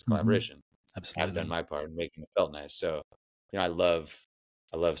hats. It's collaboration. Mm-hmm. Absolutely. I've done my part in making it felt nice. So, I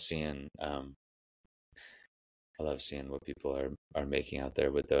love seeing what people are making out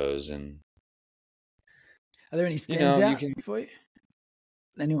there with those. And are there any stands out for you?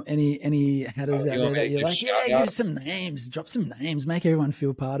 Any hatters out there that you like? Yeah, give some names, drop some names, make everyone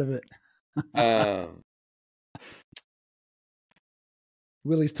feel part of it.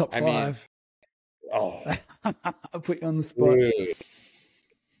 Willie's top 5. I'll put you on the spot.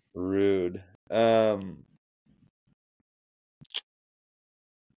 Rude.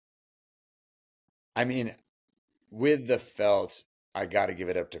 I mean, with the felt, I got to give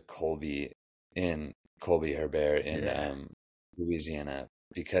it up to Colby Herbert in Louisiana,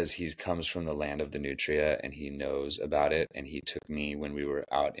 because he comes from the land of the Nutria and he knows about it. And he took me when we were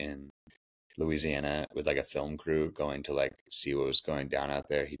out in Louisiana with like a film crew going to like see what was going down out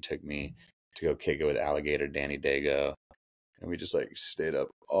there. He took me to go kick it with Alligator Danny Dago, and we just like stayed up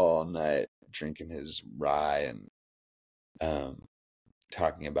all night drinking his rye and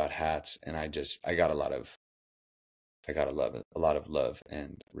talking about hats. And I got a lot of love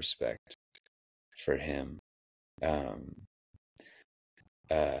and respect for him.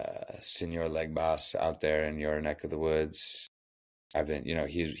 Senor Leg Boss out there in your neck of the woods. I've been,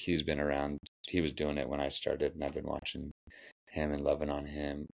 he's been around. He was doing it when I started, and I've been watching him and loving on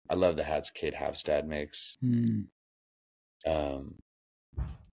him. I love the hats Kate Havstad makes. I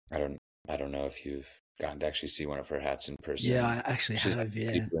don't know if you've gotten to actually see one of her hats in person. Yeah, I actually have.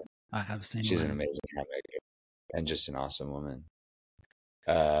 Yeah, I have seen. She's an amazing hat maker and just an awesome woman.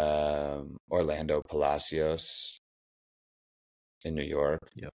 Orlando Palacios in New York.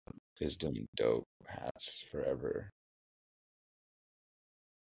 Yep. Is doing dope hats forever.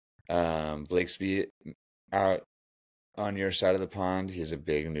 Blakesby out on your side of the pond. He's a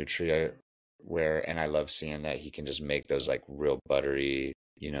big Nutria wearer, and I love seeing that he can just make those like real buttery,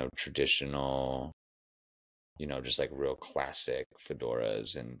 traditional, just like real classic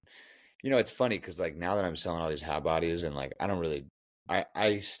fedoras. And it's funny because like now that I'm selling all these hat bodies, and like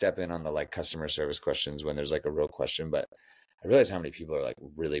I step in on the like customer service questions when there's like a real question, but I realize how many people are like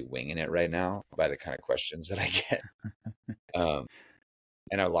really winging it right now by the kind of questions that I get.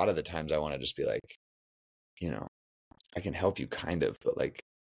 And a lot of the times I want to just be like, I can help you kind of, but like,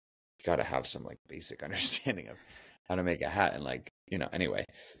 you got to have some like basic understanding of how to make a hat and like, anyway.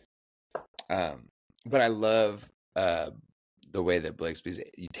 But I love the way that Blakesby's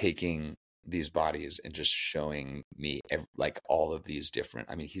taking these bodies and just showing me like all of these different,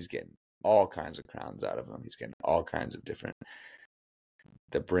 I mean, he's getting all kinds of crowns out of them. He's getting all kinds of different,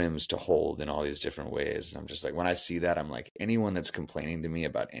 the brims to hold in all these different ways. And I'm just like, when I see that, I'm like, anyone that's complaining to me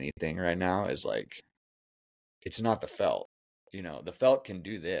about anything right now is like, it's not the felt. The felt can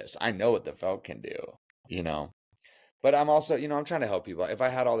do this. I know what the felt can do. But I'm also, I'm trying to help people. If I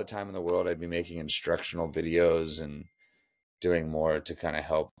had all the time in the world, I'd be making instructional videos and doing more to kind of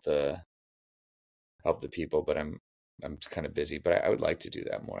help the people. But I'm kind of busy. But I would like to do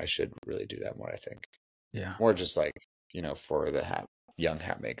that more. I should really do that more, I think. Yeah. More just like, for the young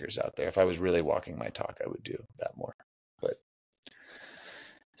hat makers out there. If I was really walking my talk, I would do that more. But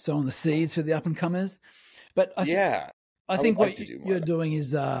sowing the seeds for the up and comers. But I think would like what to do more you're of that. doing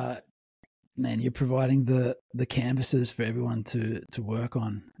is, man, you're providing the canvases for everyone to work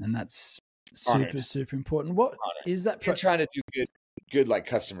on, and that's Honored. super important. What is that? Trying to do good like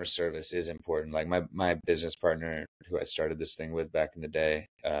customer service is important. Like my business partner, who I started this thing with back in the day,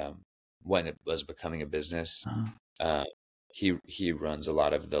 when it was becoming a business, he runs a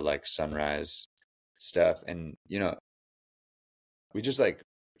lot of the like Sunrise stuff, and we just like,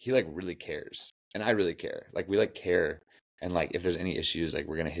 he like really cares, and I really care. Like we like care, and like if there's any issues, like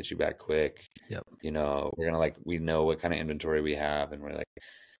we're gonna hit you back quick. Yep. We're gonna like, we know what kind of inventory we have, and we're like,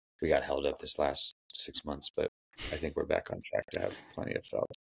 we got held up this last 6 months, but I think we're back on track to have plenty of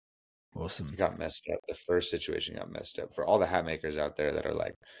felt. Awesome. It got messed up. The first situation got messed up. For all the hat makers out there that are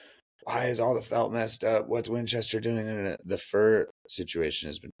like, why is all the felt messed up? What's Winchester doing? The fur situation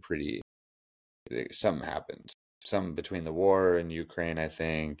has been pretty, something happened. Something between the war in Ukraine, I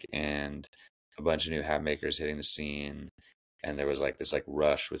think, and a bunch of new hat makers hitting the scene. And there was like this like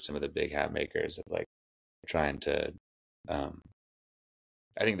rush with some of the big hat makers of like trying to, I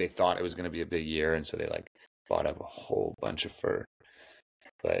think they thought it was going to be a big year. And so they like bought up a whole bunch of fur.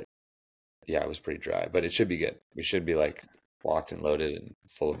 But yeah, it was pretty dry, but it should be good. We should be like locked and loaded and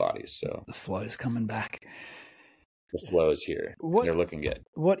full of bodies. So the flow's coming back. The flow is here. They're looking good.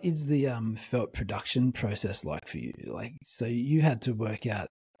 What is the felt production process like for you? Like, so you had to work out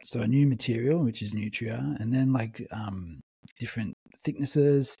a new material, which is Nutria, and then like different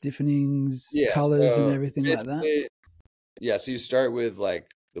thicknesses, stiffenings, colors, and everything like that. Yeah, so you start with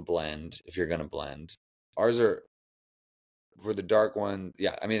like the blend if you're gonna blend. Ours are, for the dark one,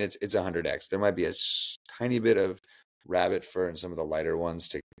 yeah, I mean it's 100x. There might be a tiny bit of rabbit fur in some of the lighter ones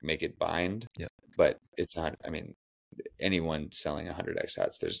to make it bind. Yeah, but it's not. I mean, anyone selling 100x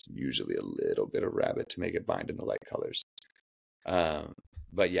hats, there's usually a little bit of rabbit to make it bind in the light colors.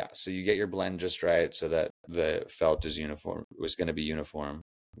 But yeah, so you get your blend just right so that the felt is uniform. It was going to be uniform.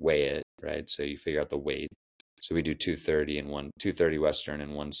 Weigh it, right? So you figure out the weight. So we do 230 and 230 Western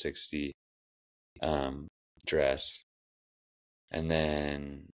and 160 dress, and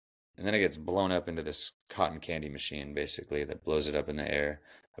then it gets blown up into this cotton candy machine, basically, that blows it up in the air.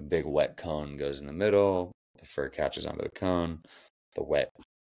 A big wet cone goes in the middle. The fur catches onto the cone. The wet,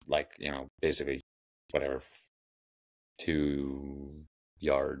 like, basically whatever,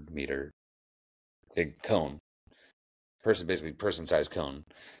 2-yard-meter big cone, person-sized cone,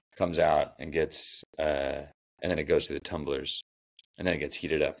 comes out and gets, and then it goes through the tumblers, and then it gets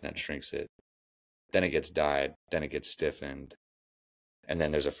heated up, and that shrinks it. Then it gets dyed, then it gets stiffened, and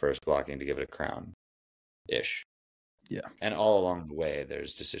then there's a first blocking to give it a crown-ish. Yeah. And all along the way,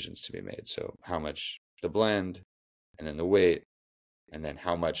 there's decisions to be made. So how much the blend, and then the weight, and then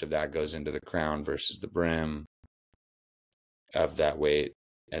how much of that goes into the crown versus the brim of that weight,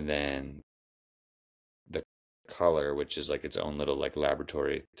 and then the color, which is like its own little like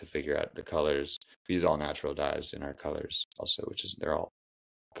laboratory to figure out the colors. We use all natural dyes in our colors also, which is, they're all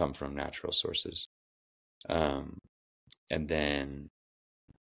come from natural sources. And then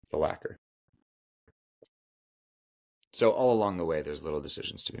the lacquer. So all along the way, there's little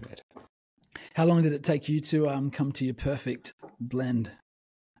decisions to be made. How long did it take you to come to your perfect blend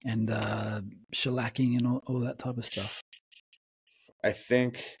and shellacking and all that type of stuff? I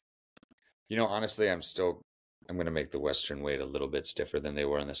think, honestly, I'm going to make the Western weight a little bit stiffer than they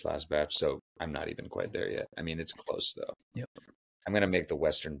were in this last batch. So I'm not even quite there yet. I mean, it's close though. Yep. I'm going to make the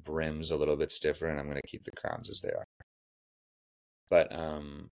Western brims a little bit stiffer, and I'm going to keep the crowns as they are. But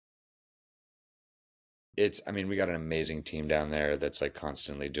we got an amazing team down there that's like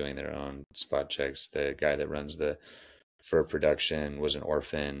constantly doing their own spot checks. The guy that runs the fur production was an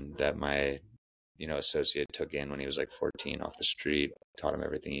orphan that my, associate took in when he was like 14 off the street, taught him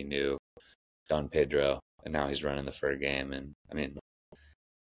everything he knew, Don Pedro, and now he's running the fur game. And I mean,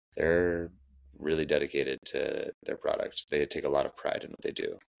 they're really dedicated to their product. They take a lot of pride in what they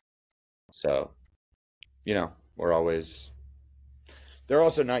do. So, they're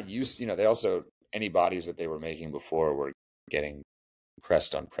also not used, they also, any bodies that they were making before were getting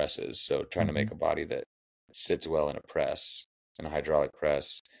pressed on presses. So trying to make a body that sits well in a press, in a hydraulic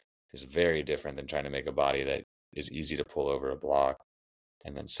press, is very different than trying to make a body that is easy to pull over a block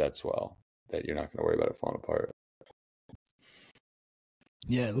and then sets well, that you're not going to worry about it falling apart.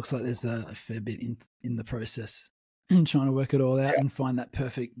 Yeah, it looks like there's a fair bit in the process and trying to work it all out and find that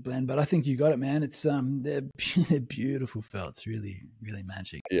perfect blend. But I think you got it, man. It's they're beautiful felts, really, really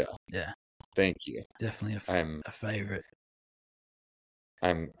magic. Yeah. Yeah. Thank you. Definitely a favorite.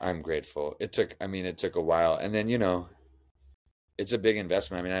 I'm grateful. It took a while, and then, you know, it's a big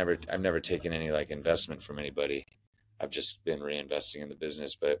investment. I mean, I've never taken any like investment from anybody. I've just been reinvesting in the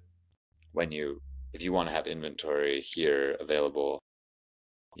business. But if you want to have inventory here available,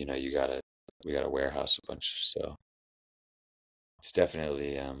 you know, we gotta warehouse a bunch. So it's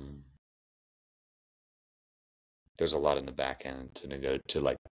definitely there's a lot in the back end to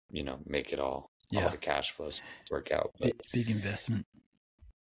like, you know, make it all the cash flows work out. But big investment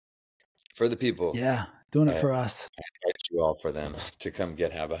for the people. Yeah, doing it for us. I invite you all for them to come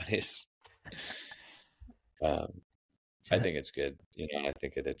get Hat Bodies. I think it's good, you know. I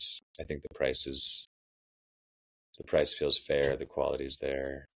think the price feels fair, the quality's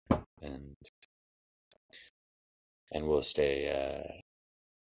there, and we'll stay.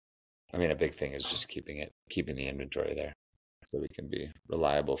 I mean, a big thing is just keeping the inventory there, so we can be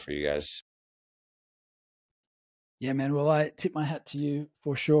reliable for you guys. Yeah, man. Well, I tip my hat to you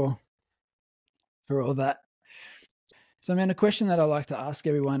for sure for all that. So, man, a question that I like to ask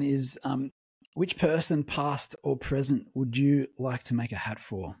everyone is, which person, past or present, would you like to make a hat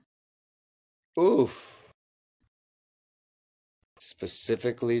for? Ooh.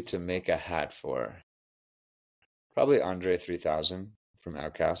 Specifically to make a hat for. Probably Andre 3000 from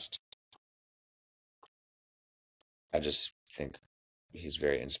Outkast. I just think he's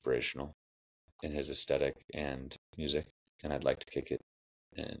very inspirational in his aesthetic and music, and I'd like to kick it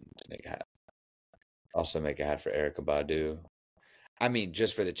and make a hat. Also make a hat for Erykah Badu. I mean,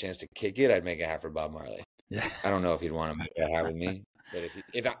 just for the chance to kick it, I'd make a hat for Bob Marley. Yeah. I don't know if he'd want to make a hat with me, but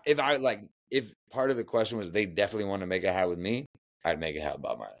if part of the question was they definitely want to make a hat with me, I'd make a hat with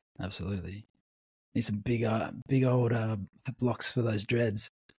Bob Marley. Absolutely. Need some big old blocks for those dreads.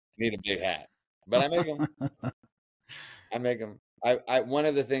 Need a big hat, but I make them. I make them. One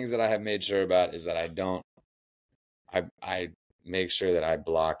of the things that I have made sure about is that I make sure that I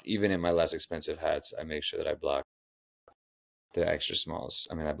block, even in my less expensive hats, I make sure that I block the extra smalls.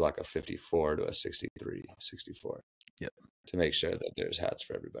 I mean, I block a 54 to a 63, 64. Yep. To make sure that there's hats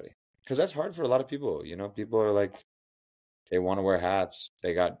for everybody. Because that's hard for a lot of people. You know, people are like, they want to wear hats.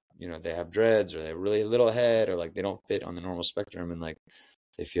 They got, you know, they have dreads, or they have really little head, or like they don't fit on the normal spectrum, and like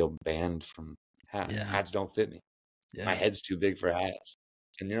they feel banned from hats. Yeah. Hats don't fit me. Yeah. My head's too big for hats.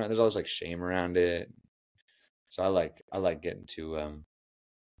 And, you know, there's always like shame around it. So I like getting to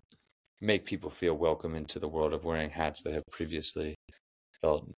make people feel welcome into the world of wearing hats that have previously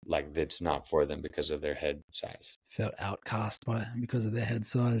felt like it's not for them because of their head size. Felt outcast because of their head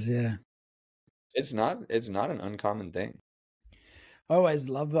size, yeah. It's not an uncommon thing. I always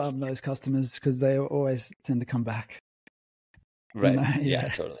love those customers because they always tend to come back. Right. You know? Yeah,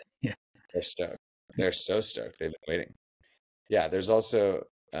 totally. Yeah. They're stoked. They're so stoked. They've been waiting. Yeah, there's also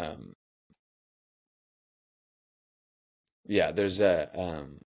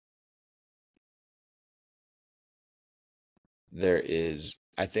there is,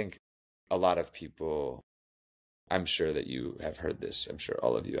 I think, a lot of people, I'm sure that you have heard this, I'm sure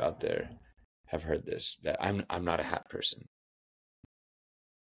all of you out there have heard this, that I'm not a hat person.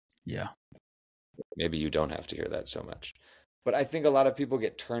 Yeah. Maybe you don't have to hear that so much. But I think a lot of people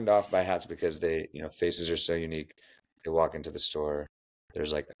get turned off by hats because they, you know, faces are so unique. They walk into the store,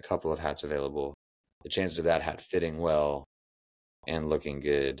 there's like a couple of hats available. The chances of that hat fitting well and looking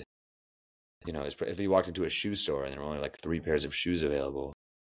good, you know, if you walked into a shoe store and there were only like 3 pairs of shoes available,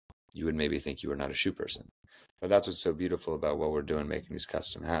 you would maybe think you were not a shoe person. But that's what's so beautiful about what we're doing, making these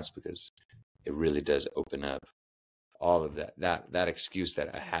custom hats, because it really does open up all of that excuse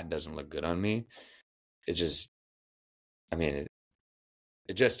that a hat doesn't look good on me. It just, I mean,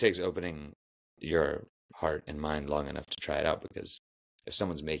 it just takes opening your heart and mind long enough to try it out, because if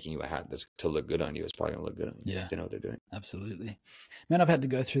someone's making you a hat that's to look good on you, it's probably gonna look good on you. Yeah. If they know what they're doing. Absolutely. Man, I've had to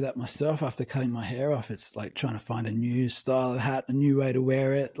go through that myself after cutting my hair off. It's like trying to find a new style of hat, a new way to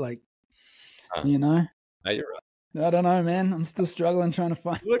wear it. Like, you know? No, you're right. I don't know, man. I'm still struggling trying to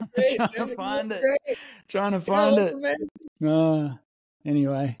find it. Trying to find it. No.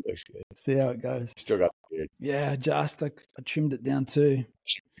 Anyway, looks good. See how it goes. Still got the beard. Yeah, I trimmed it down too.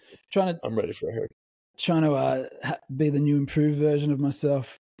 I'm ready for a haircut. Trying to be the new improved version of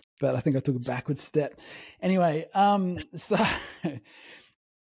myself. but I think I took a backward step. Anyway, so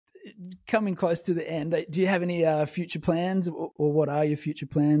coming close to the end, do you have any future plans, or what are your future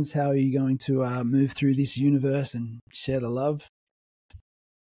plans? How are you going to move through this universe and share the love?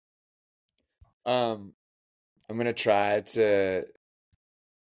 I'm gonna try to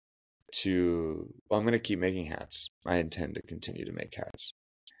well, I'm gonna keep making hats. I intend to continue to make hats,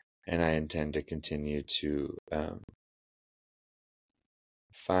 and I intend to continue to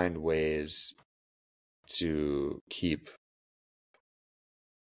find ways to keep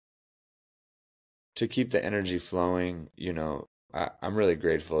the energy flowing. I'm really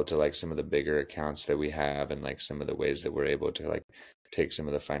grateful to like some of the bigger accounts that we have, and like some of the ways that we're able to like take some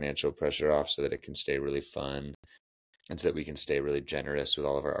of the financial pressure off so that it can stay really fun, and so that we can stay really generous with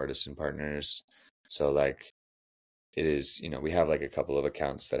all of our artisan partners. So like it is, we have like a couple of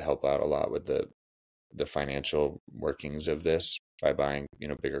accounts that help out a lot with the financial workings of this by buying,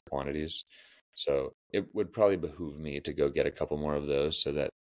 bigger quantities. So it would probably behoove me to go get a couple more of those so that,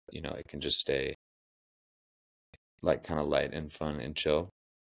 it can just stay like kind of light and fun and chill.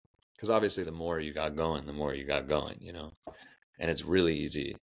 Because obviously the more you got going, and it's really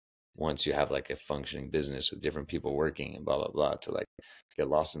easy once you have like a functioning business with different people working and blah, blah, blah, to like get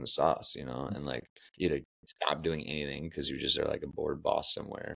lost in the sauce, and like either stop doing anything because you just are like a bored boss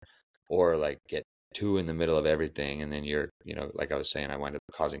somewhere, or like get too in the middle of everything. And then you're, like I was saying, I wind up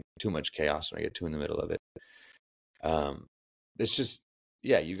causing too much chaos when I get too in the middle of it. It's just,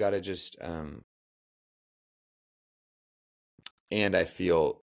 yeah, you got to just, and I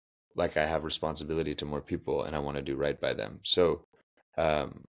feel like I have responsibility to more people and I want to do right by them. So,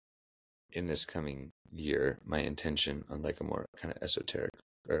 in this coming year, my intention on like a more kind of esoteric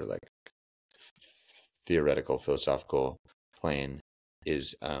or like theoretical, philosophical plane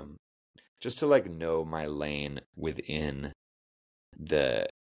is just to like know my lane within the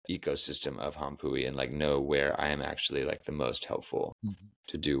ecosystem of Hampui, and like know where I am actually like the most helpful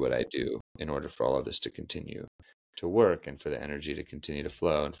to do what I do in order for all of this to continue to work, and for the energy to continue to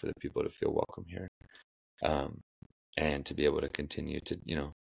flow, and for the people to feel welcome here, and to be able to continue to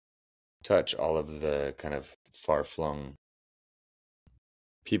touch all of the kind of far-flung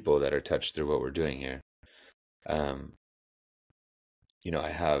people that are touched through what we're doing here. I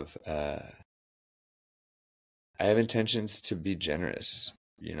have intentions to be generous.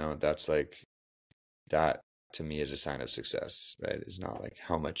 That's like, that to me is a sign of success, right? It's not like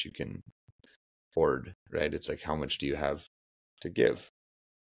how much you can hoard, right? It's like how much do you have to give,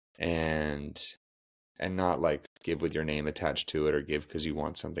 and not like give with your name attached to it, or give because you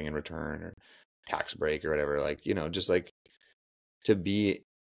want something in return, or tax break or whatever. Like, just like to be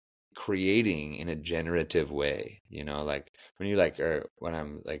creating in a generative way, like when you like, or when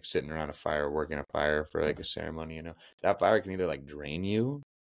I'm like sitting around a fire, working a fire for like a ceremony, that fire can either like drain you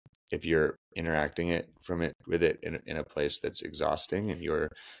if you're interacting with it in a place that's exhausting, and your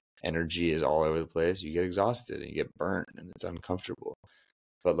energy is all over the place. You get exhausted and you get burnt, and it's uncomfortable.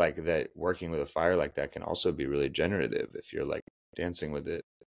 But like that, working with a fire like that can also be really generative if you're like dancing with it,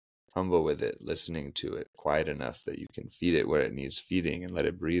 humble with it, listening to it, quiet enough that you can feed it where it needs feeding, and let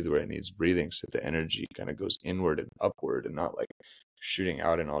it breathe where it needs breathing, so the energy kind of goes inward and upward and not like shooting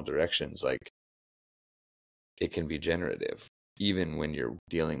out in all directions. Like it can be generative even when you're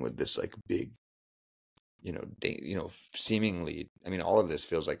dealing with this like big, seemingly, I mean, all of this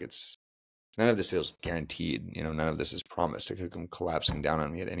feels like none of this feels guaranteed, none of this is promised. It could come collapsing down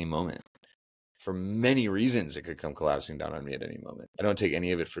on me at any moment. For many reasons, it could come collapsing down on me at any moment. I don't take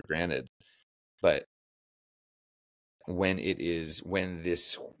any of it for granted. But when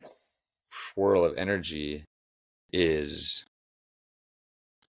this swirl of energy is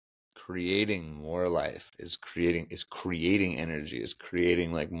creating more life, is creating energy, is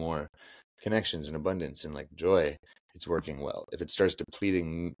creating like more connections and abundance and like joy, it's working well. If it starts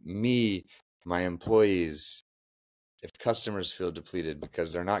depleting me, my employees, if customers feel depleted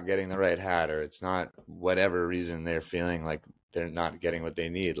because they're not getting the right hat, or it's not whatever reason they're feeling like they're not getting what they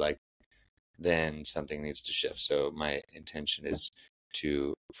need, like then something needs to shift. So my intention is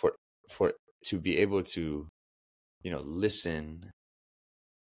to be able to, listen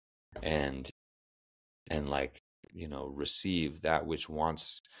and like, receive that which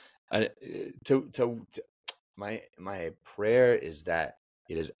wants my prayer is that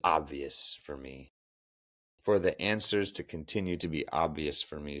it is obvious for me, for the answers to continue to be obvious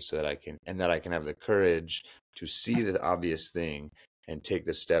for me, so that I can have the courage to see the obvious thing and take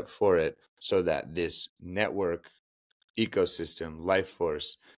the step for it, so that this network, ecosystem, life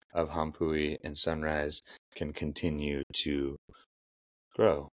force of Hampui and Sunrise can continue to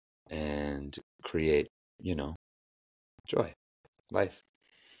grow and create, joy, life.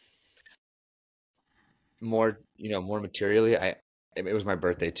 more, more materially, it was my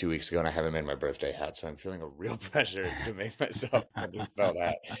birthday 2 weeks ago, and I haven't made my birthday hat, so I'm feeling a real pressure to make myself a new felt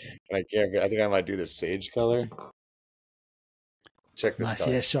hat. And I can't. I think I might do the sage color. Check this Nice.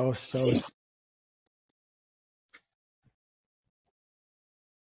 color. Yeah, show us.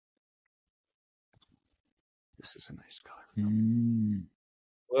 This is a nice color.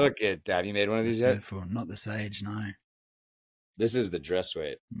 Look at that. You made one of these yet? Beautiful. Not the sage, no. This is the dress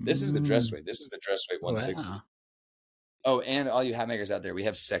weight. This is the dress weight. This is the dress weight 160. Wow. Oh, and all you hat makers out there, we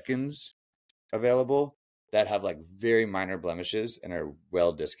have seconds available that have like very minor blemishes and are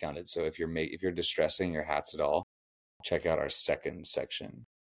well discounted. So if you're distressing your hats at all, check out our second section.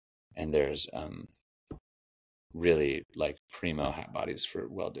 And there's really like primo hat bodies for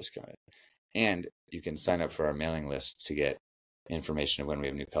well discounted. And you can sign up for our mailing list to get information of when we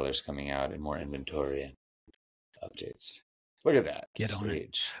have new colors coming out and more inventory and updates. Look at that. Get on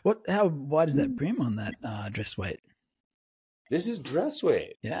it. How wide is that brim on that dress weight? This is dress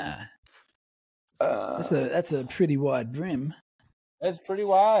weight. Yeah. That's a pretty wide brim. That's pretty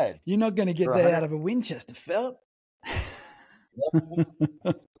wide. You're not going to get that out of a Winchester felt. I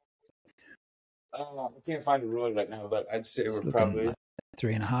can't find a ruler right now, but I'd say we're probably like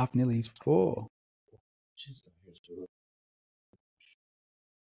 3.5, nearly 4.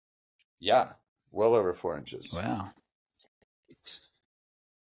 Yeah, well over 4 inches. Wow.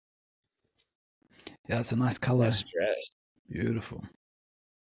 Yeah, that's a nice color. Nice dress. Beautiful.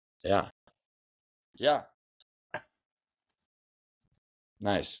 Yeah.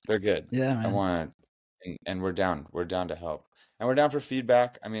 Nice. They're good. Yeah, man. I want, and we're down. We're down to help, and we're down for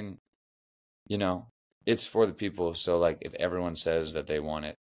feedback. I mean, it's for the people. So like, if everyone says that they want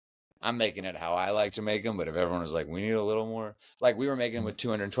it, I'm making it how I like to make them. But if everyone was like, we need a little more, like we were making them with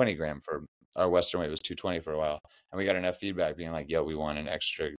 220 gram for our Western weight was 220 for a while, and we got enough feedback being like, yo, we want an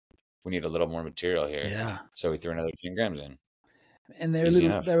extra. We need a little more material here. Yeah. So we threw another 10 grams in. And they're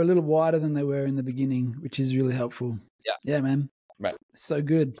a little wider than they were in the beginning, which is really helpful. Yeah. Yeah, man. Right. So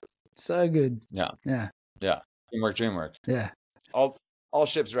good. So good. Yeah. Yeah. Yeah. Dreamwork. Yeah. All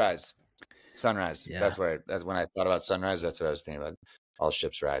ships rise. Sunrise. Yeah. That's when I thought about sunrise. That's what I was thinking about. All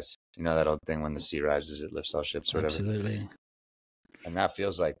ships rise. You know that old thing, when the sea rises, it lifts all ships or whatever. Absolutely. And that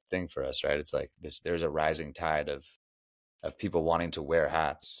feels like the thing for us, right? It's like there's a rising tide of people wanting to wear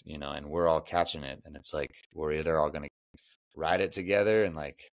hats, and we're all catching it. And it's like, we're either all going to ride it together and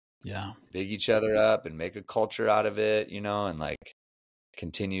like, big each other up and make a culture out of it, and like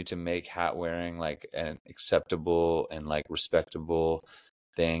continue to make hat wearing like an acceptable and like respectable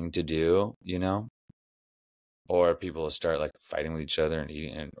thing to do, or people will start like fighting with each other and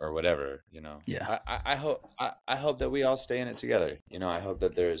eating or whatever, Yeah. I hope that we all stay in it together. I hope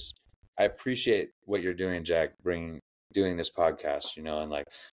that I appreciate what you're doing, Jack, doing this podcast, and like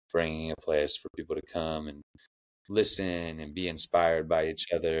bringing a place for people to come and listen and be inspired by each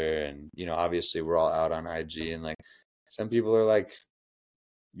other. And, obviously we're all out on IG, and like some people are like,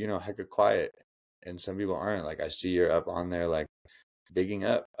 hecka quiet, and some people aren't. Like I see you're up on there, like bigging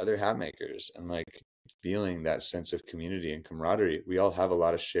up other hat makers and like feeling that sense of community and camaraderie. We all have a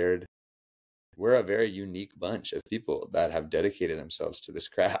lot of we're a very unique bunch of people that have dedicated themselves to this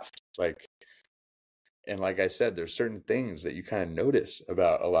craft. And like I said, there's certain things that you kind of notice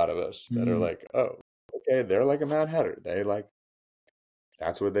about a lot of us that are like, oh, okay, they're like a Mad Hatter. They like,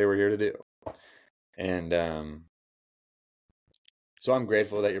 that's what they were here to do. And so I'm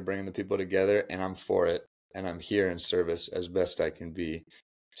grateful that you're bringing the people together, and I'm for it. And I'm here in service as best I can be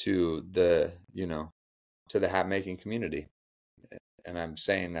to the hat making community. And I'm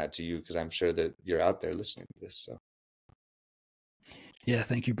saying that to you because I'm sure that you're out there listening to this. So. Yeah,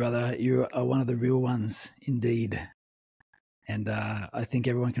 thank you, brother. You are one of the real ones, indeed. And I think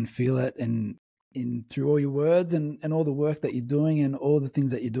everyone can feel it, and through all your words and all the work that you're doing and all the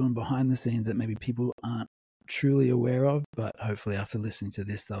things that you're doing behind the scenes that maybe people aren't truly aware of. But hopefully after listening to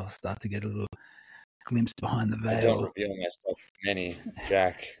this, they'll start to get a little glimpse behind the veil. I don't reveal myself to many,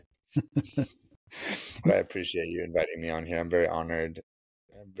 Jack. But I appreciate you inviting me on here. I'm very honored.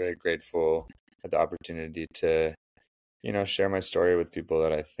 I'm very grateful for the opportunity to share my story with people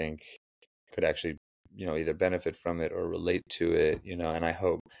that I think could actually, either benefit from it or relate to it, and I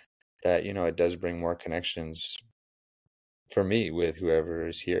hope that, it does bring more connections for me with whoever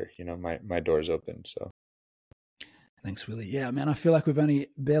is here. My door's open. So. Thanks, Willie. Yeah, man, I feel like we've only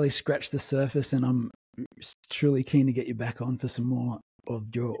barely scratched the surface, and I'm truly keen to get you back on for some more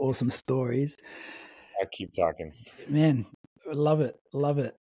of your awesome stories. I'll keep talking. Man, love it. Love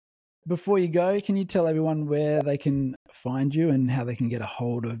it. Before you go, can you tell everyone where they can find you and how they can get a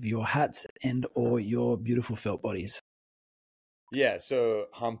hold of your hats and or your beautiful felt bodies? Yeah, so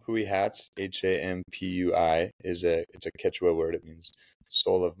Hampui hats, Hampui, it's a Quechua word. It means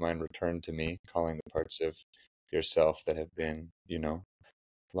soul of mine return to me, calling the parts of yourself that have been,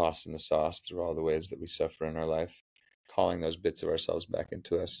 lost in the sauce through all the ways that we suffer in our life, calling those bits of ourselves back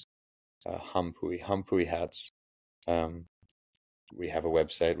into us. Hampui hats. We have a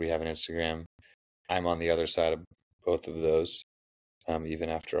website, we have an Instagram. I'm on the other side of both of those, even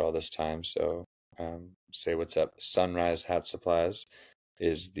after all this time. So say what's up. Sunrise Hat Supplies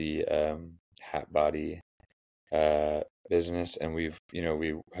is the hat body business, and we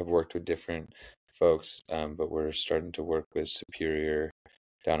have worked with different folks, but we're starting to work with Superior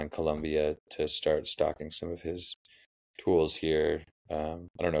down in Colombia to start stocking some of his tools here. I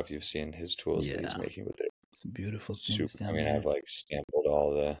don't know if you've seen his tools that he's making with it. Some beautiful things down there. I've like sampled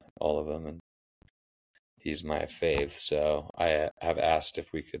all of them, and he's my fave. So I have asked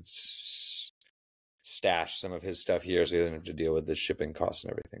if we could stash some of his stuff here, so he doesn't have to deal with the shipping costs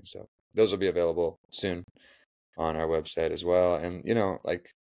and everything. So those will be available soon on our website as well. And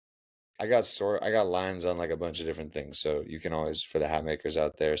I got lines on like a bunch of different things. So you can always, for the hat makers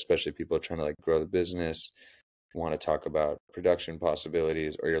out there, especially people trying to like grow the business, want to talk about production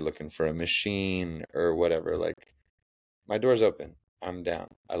possibilities, or you're looking for a machine or whatever, like my door's open. I'm down.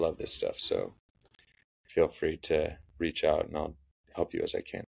 I love this stuff. So feel free to reach out and I'll help you as I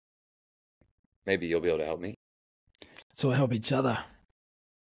can. Maybe you'll be able to help me. Let's all help each other.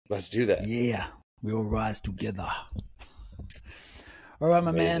 Let's do that. Yeah. We all rise together. All right,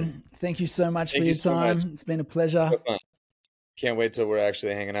 my man. Thank you so much for your time. It's been a pleasure. So fun. Can't wait till we're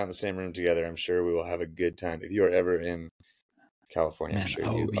actually hanging out in the same room together. I'm sure we will have a good time. If you are ever in California, man, I'm sure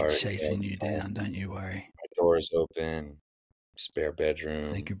I will be are chasing you down. Don't you worry. My door is open. Spare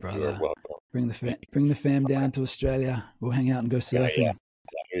bedroom. Thank you, brother. You are welcome. Bring the fam down to Australia. We'll hang out and go surfing. Yeah.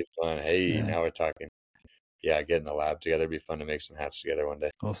 That'd be fun. Hey, now we're talking. Yeah, get in the lab together. It'd be fun to make some hats together one day.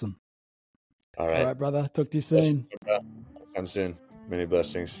 Awesome. All right, brother. Talk to you soon. I'm soon. Many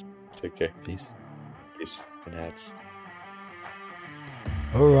blessings. Take care. Peace. Peace and hats.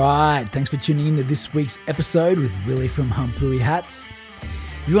 All right. Thanks for tuning in to this week's episode with Willee from Hampui Hats.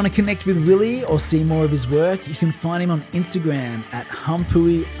 If you want to connect with Willee or see more of his work, you can find him on Instagram at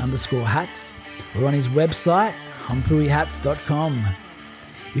Hampui_hats or on his website, hampuihats.com.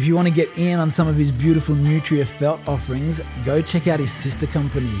 If you want to get in on some of his beautiful Nutria felt offerings, go check out his sister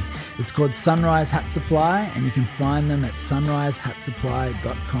company. It's called Sunrise Hat Supply, and you can find them at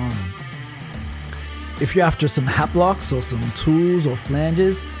sunrisehatsupply.com. If you're after some hat blocks or some tools or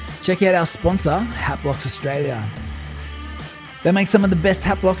flanges, check out our sponsor, Hat Blocks Australia. They make some of the best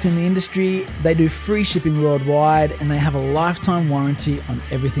hat blocks in the industry. They do free shipping worldwide, and they have a lifetime warranty on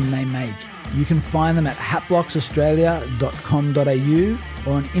everything they make. You can find them at hatblocksaustralia.com.au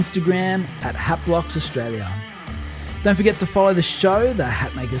or on Instagram at hatblocksaustralia. Don't forget to follow the show, the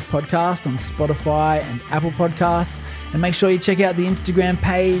Hatmakers Podcast, on Spotify and Apple Podcasts, and make sure you check out the Instagram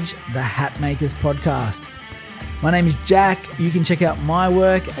page, the Hatmakers Podcast. My name is Jack. You can check out my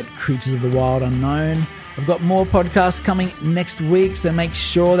work at Creatures of the Wild Unknown. I've got more podcasts coming next week, so make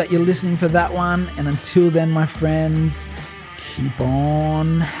sure that you're listening for that one. And until then, my friends, keep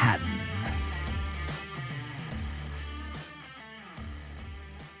on hatting.